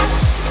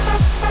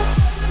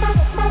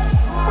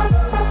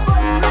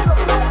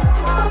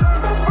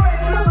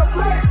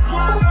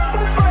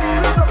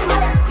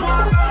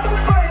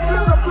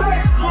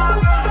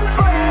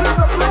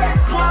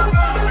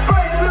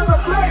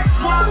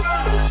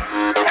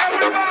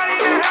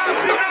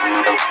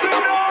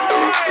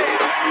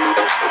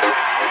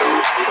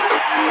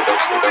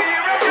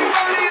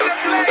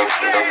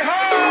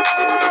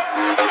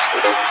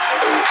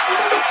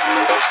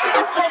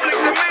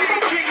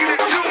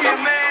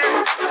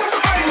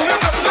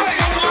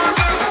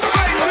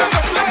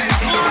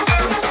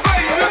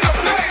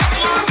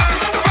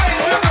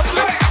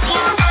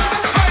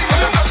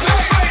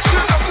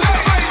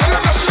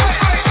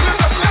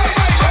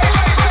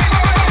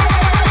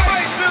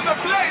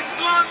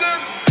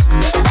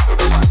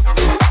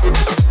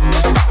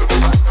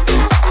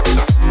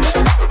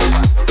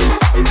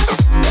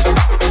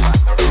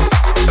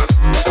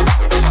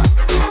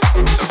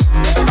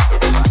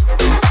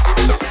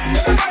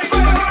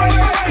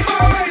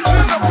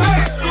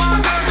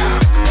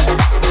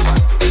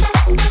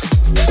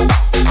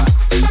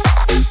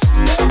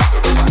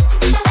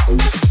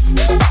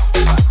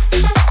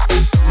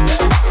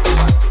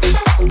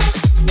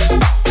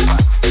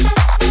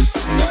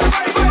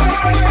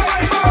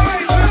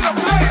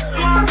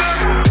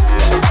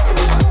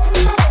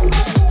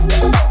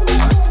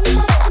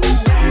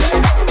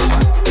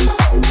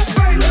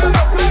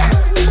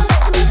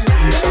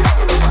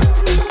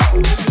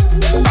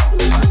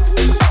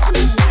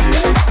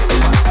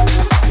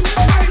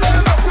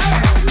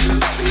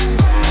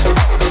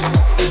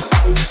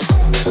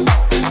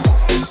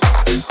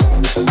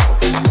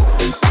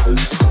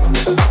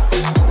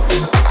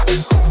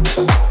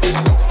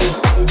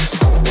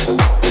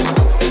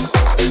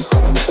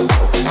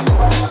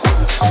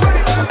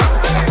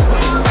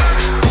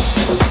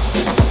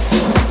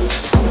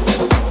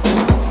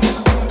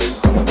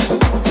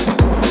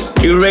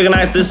 You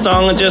recognize this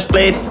song I just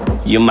played?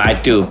 You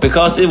might do,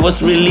 because it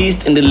was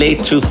released in the late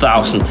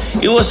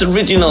 2000s. It was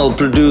originally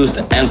produced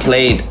and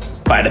played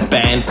by the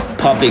band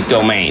Public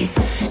Domain,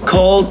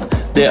 called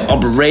the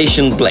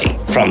Operation Blade,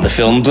 from the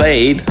film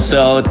Blade,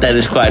 so that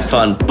is quite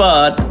fun.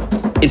 But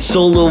it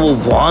sold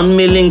over 1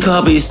 million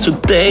copies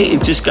today.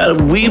 It just got a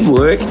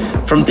rework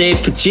from Dave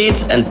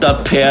Kajitz and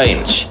Dot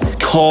Perinch,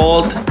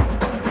 called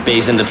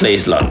Bass in the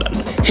Place London.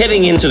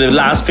 Heading into the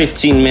last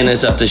 15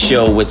 minutes of the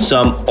show with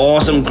some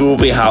awesome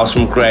groovy house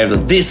from Gravel.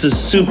 This is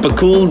super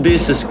cool.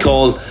 This is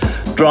called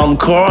Drum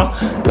Core.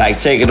 Like,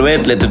 take it away,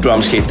 let the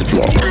drums hit the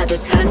floor. At the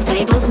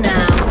turntables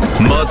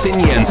now. Martin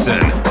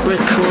Jensen.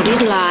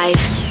 Recorded live.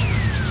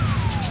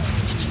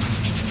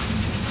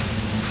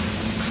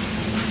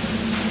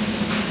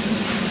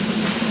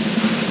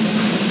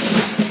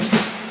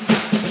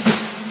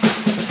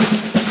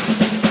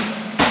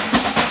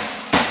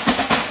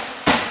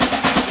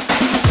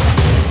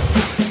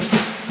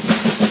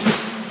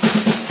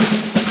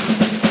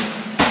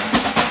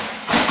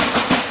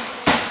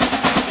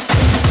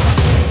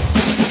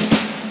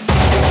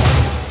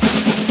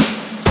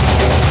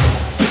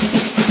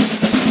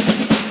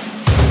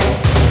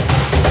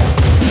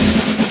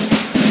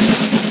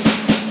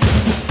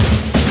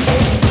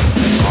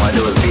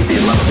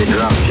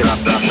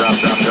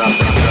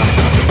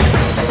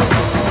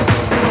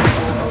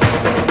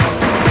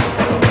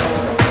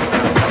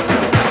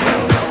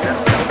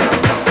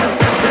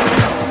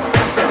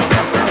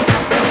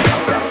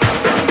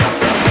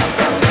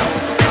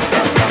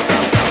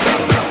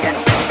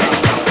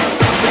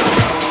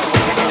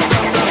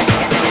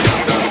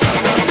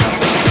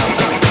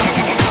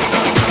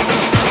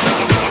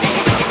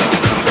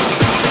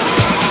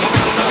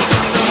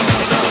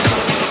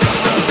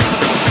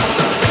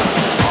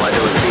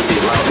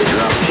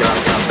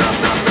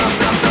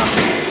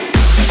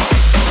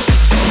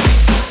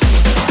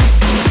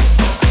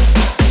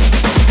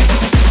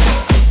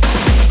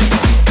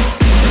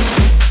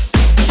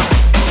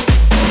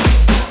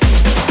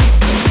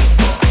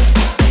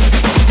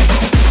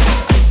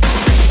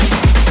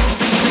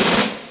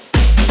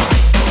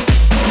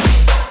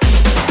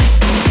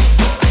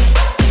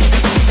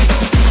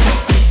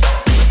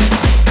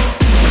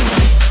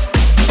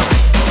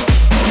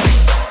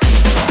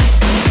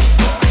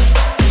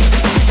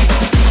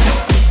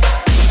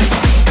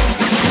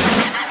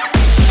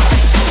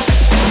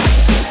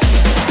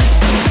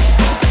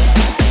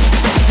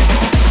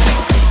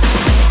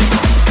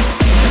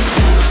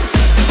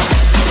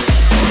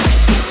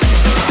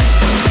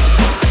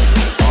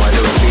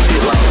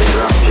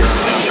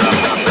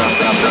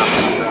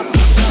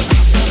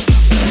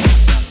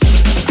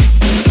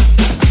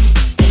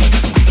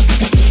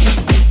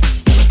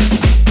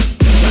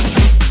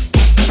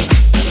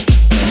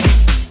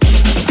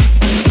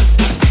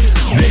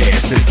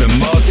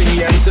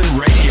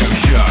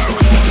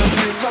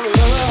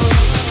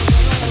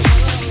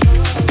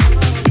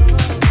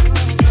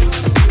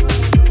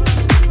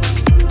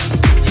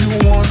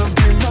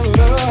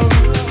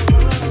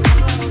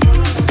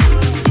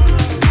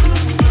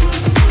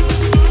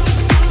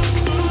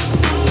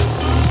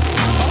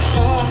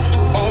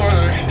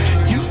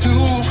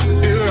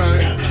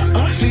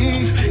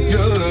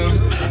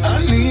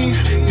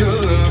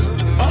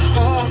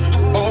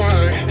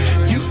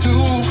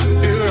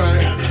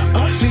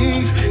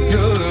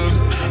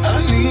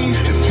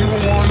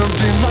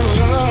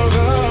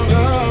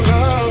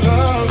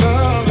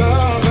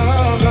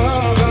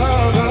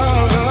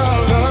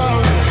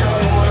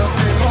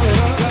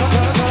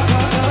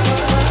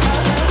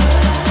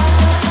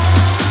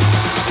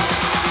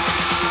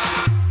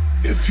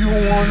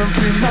 wanna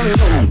be my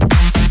love.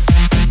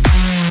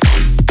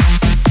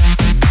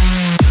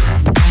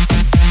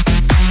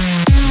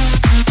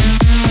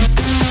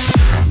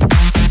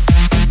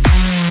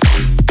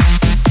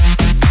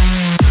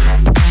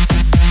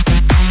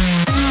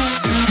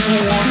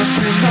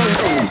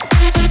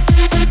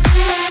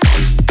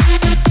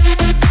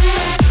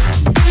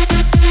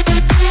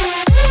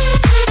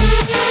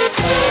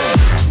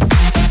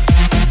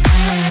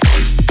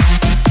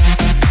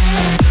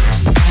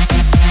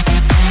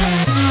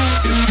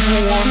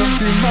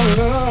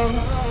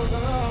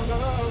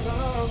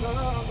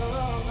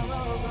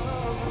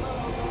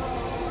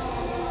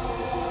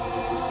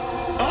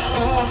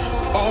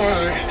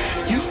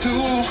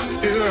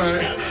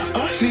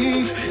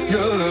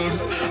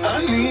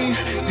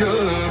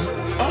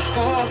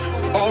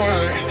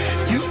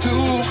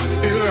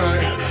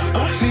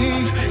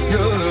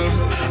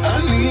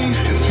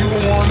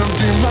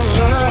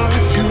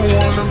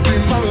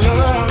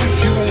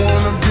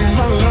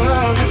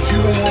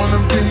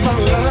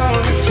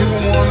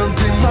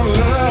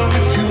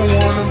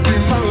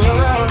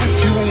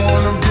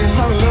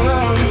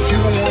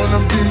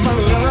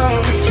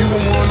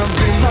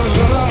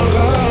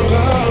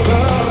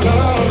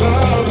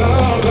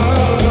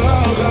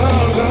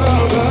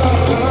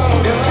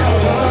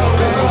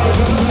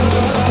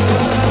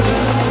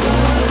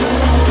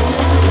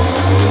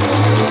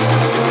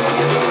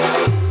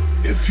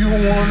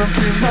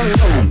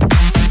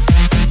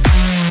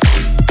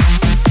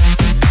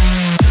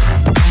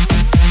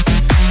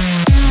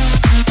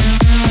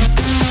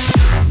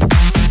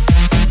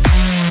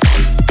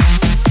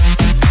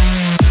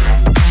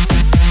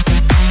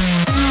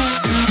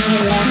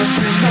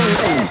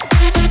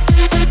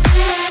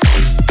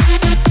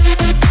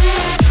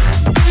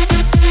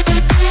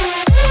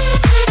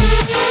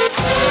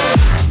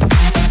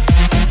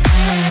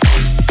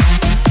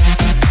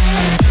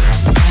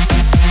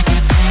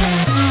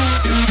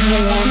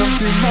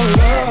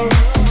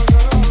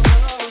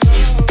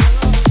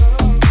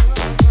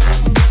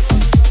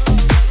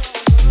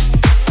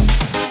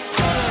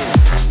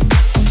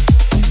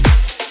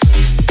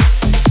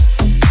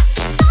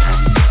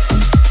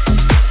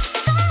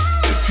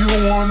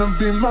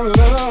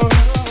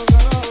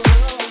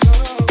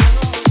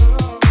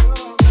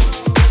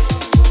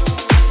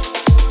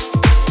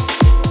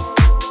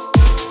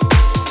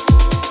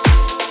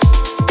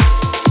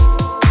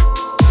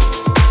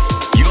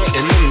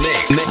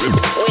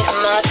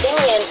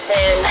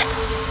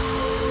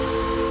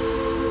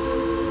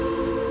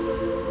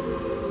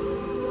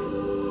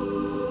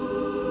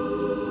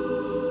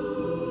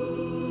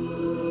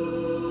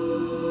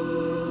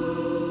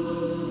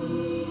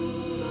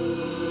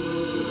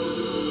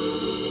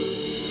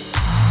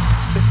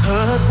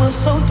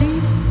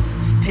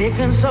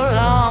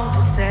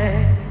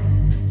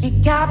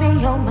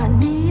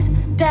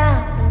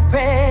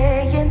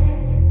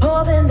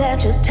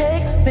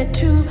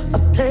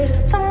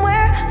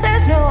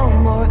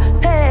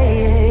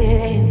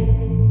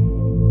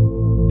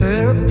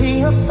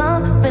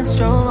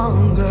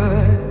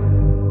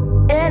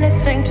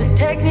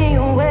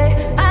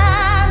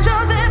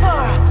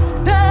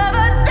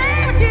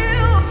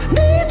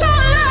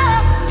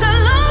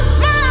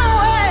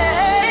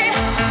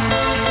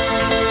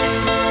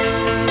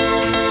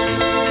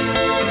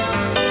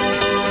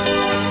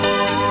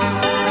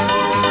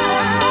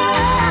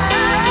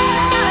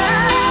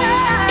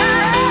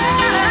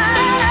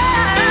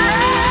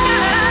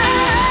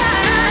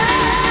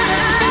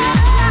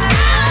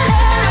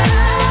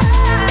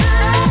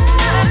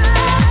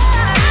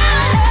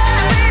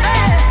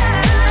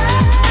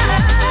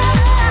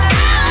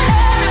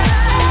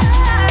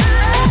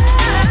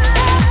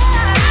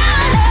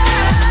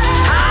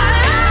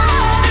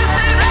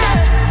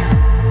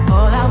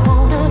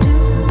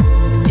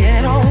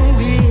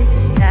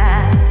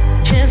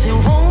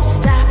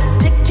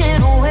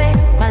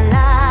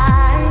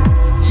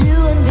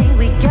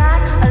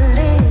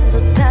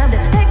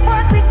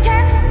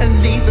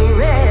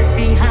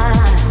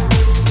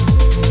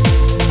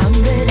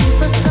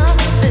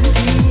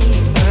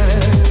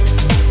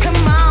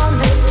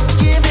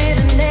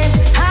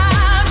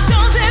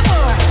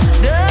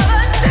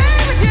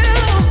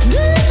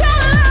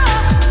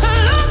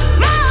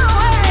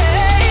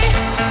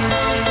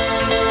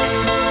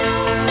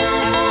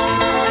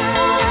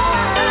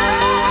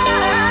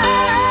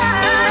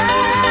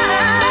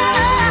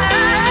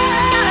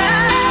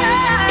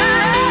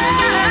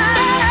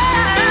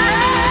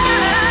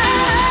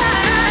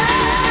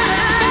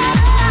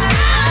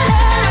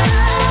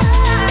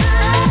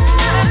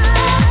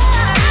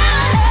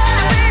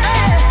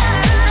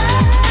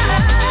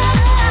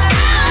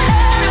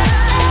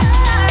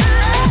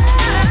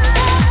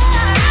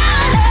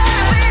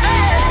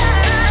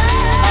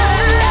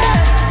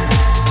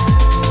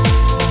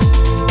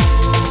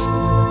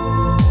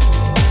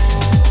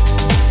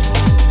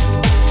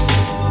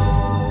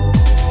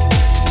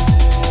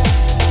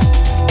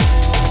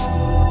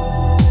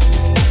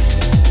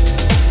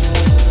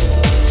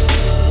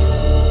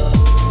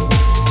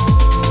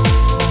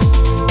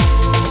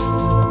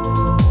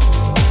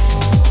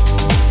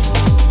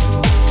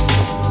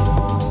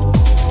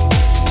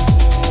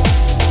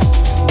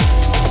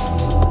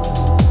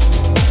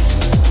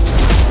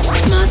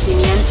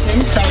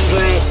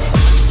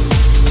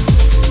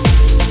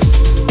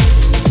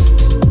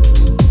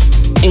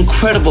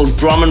 incredible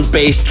drum and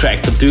bass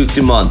track for Duke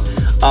Dumont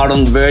out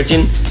on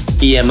Virgin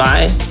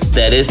EMI,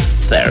 that is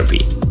Therapy.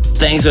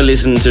 Thanks for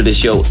listening to the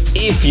show.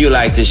 If you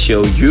like the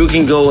show, you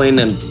can go in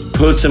and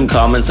put some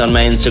comments on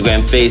my Instagram,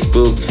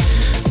 Facebook,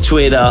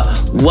 Twitter,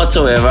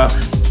 whatsoever.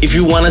 If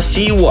you want to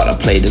see what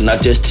I played and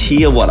not just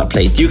hear what I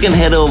played, you can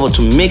head over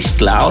to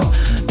Mixcloud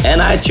and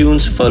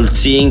iTunes for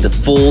seeing the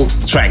full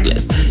track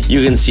list.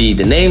 You can see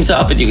the names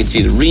of it, you can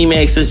see the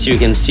remixes, you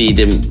can see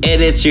the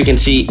edits, you can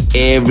see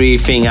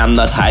everything. I'm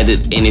not hiding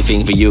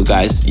anything for you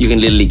guys. You can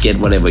literally get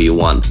whatever you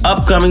want.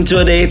 Upcoming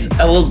tour dates,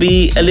 I will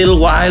be a little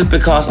while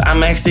because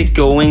I'm actually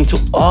going to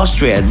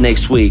Austria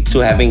next week to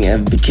having a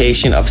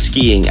vacation of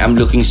skiing. I'm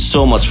looking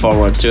so much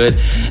forward to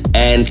it,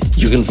 and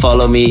you can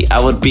follow me.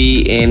 I would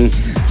be in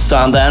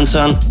St.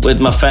 Anton with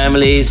my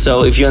family,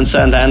 so if you're in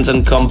St.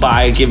 Anton, come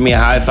by, give me a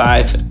high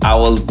five. I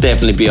will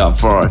definitely be up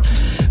for it.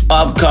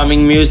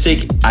 Upcoming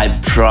music, I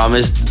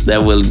promised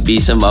there will be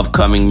some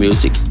upcoming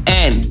music,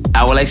 and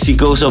I will actually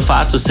go so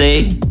far to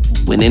say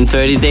within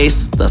 30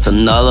 days there's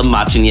another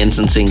Martin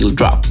Jensen single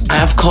drop.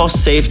 I of course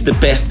saved the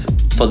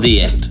best for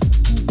the end.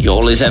 You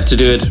always have to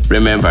do it,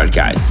 remember it,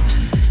 guys.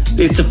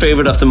 It's the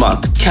favorite of the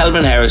month,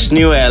 Calvin Harris'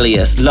 new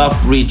alias, Love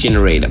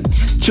Regenerator.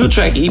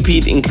 2-track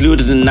EP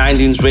included in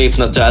 19's Rave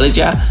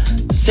Nostalgia.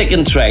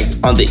 Second track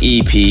on the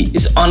EP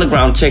is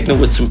underground techno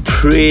with some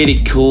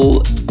pretty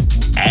cool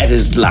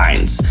added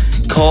lines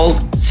called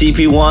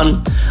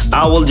CP1.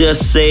 I will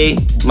just say,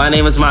 my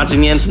name is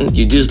Martin Jensen.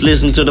 You just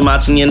listen to the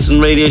Martin Jensen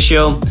radio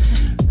show.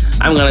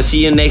 I'm gonna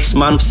see you next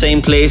month,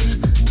 same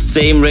place,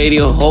 same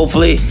radio,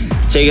 hopefully.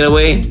 Take it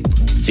away.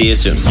 See you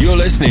soon. You're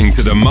listening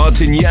to the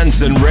Martin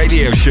Jensen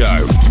Radio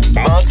Show.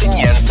 Martin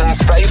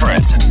Jensen's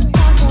favorite.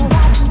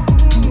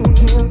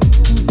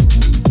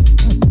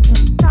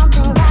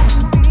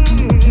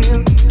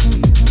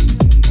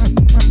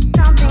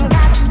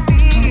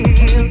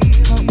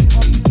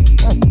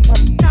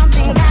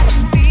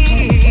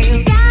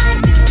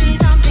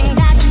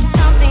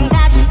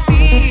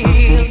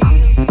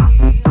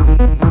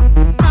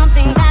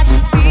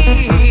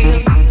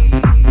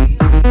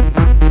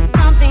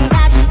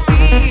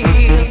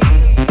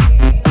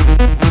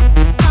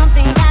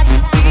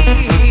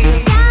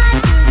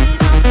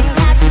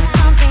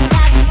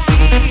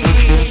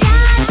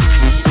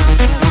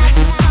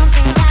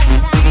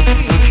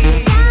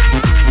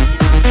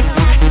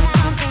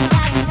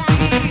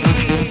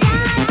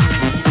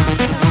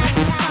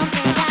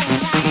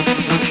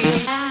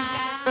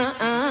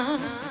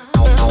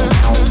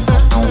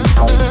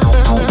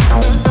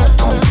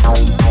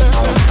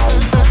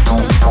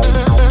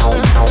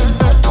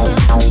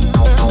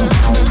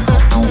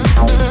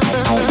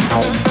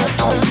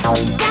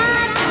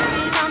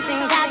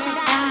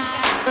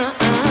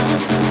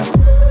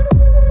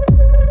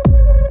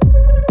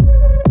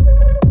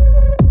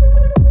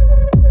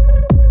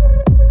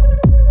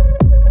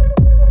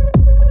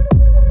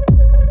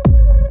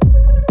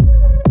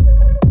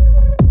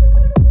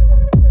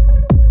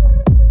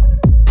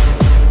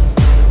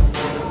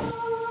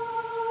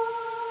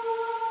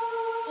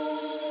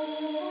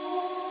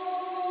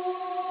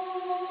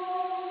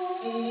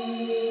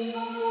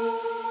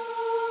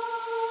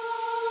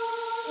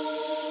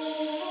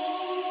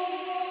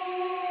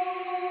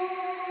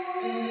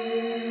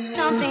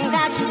 Something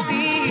that you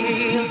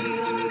feel.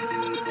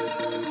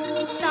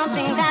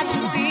 Something that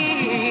you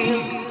feel.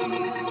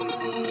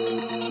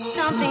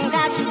 Something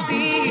that you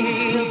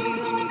feel.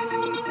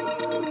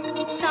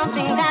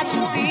 Something that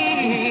you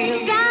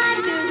feel.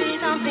 Got to be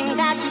something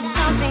that you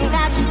feel.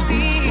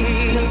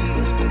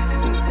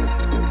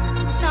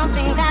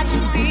 Something that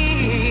you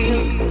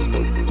feel.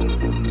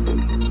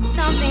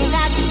 Something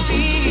that you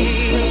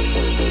feel.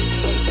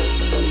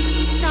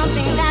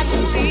 Something that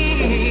you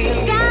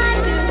feel.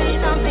 Got to be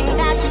something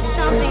that you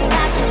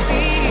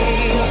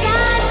feel.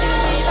 Got to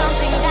be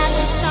something that you feel. Got to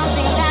be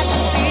something that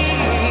you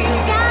feel.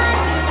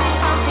 Got to be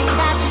something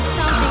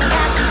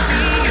that you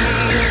feel.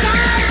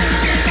 Got to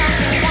be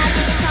something that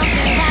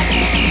you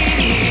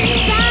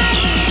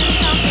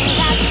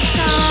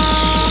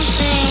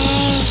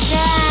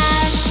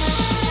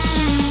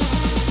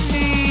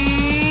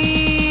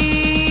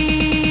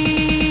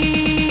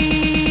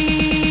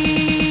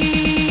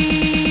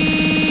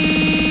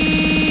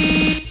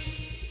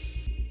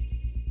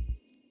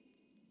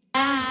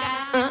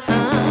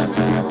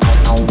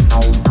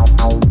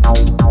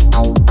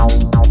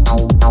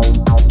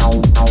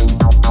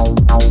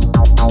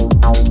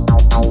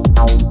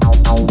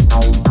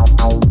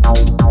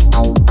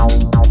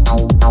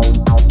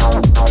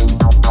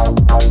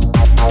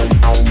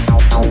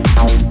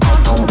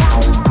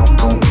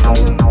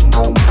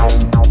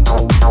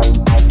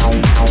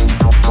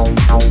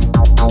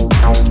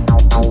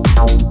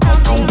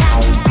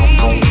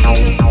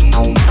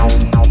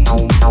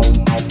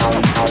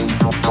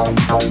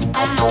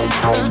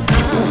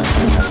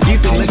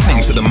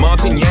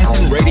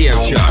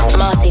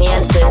Martin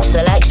Jensen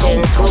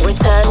Selections will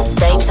return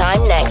same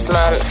time next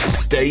month.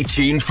 Stay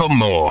tuned for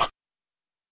more.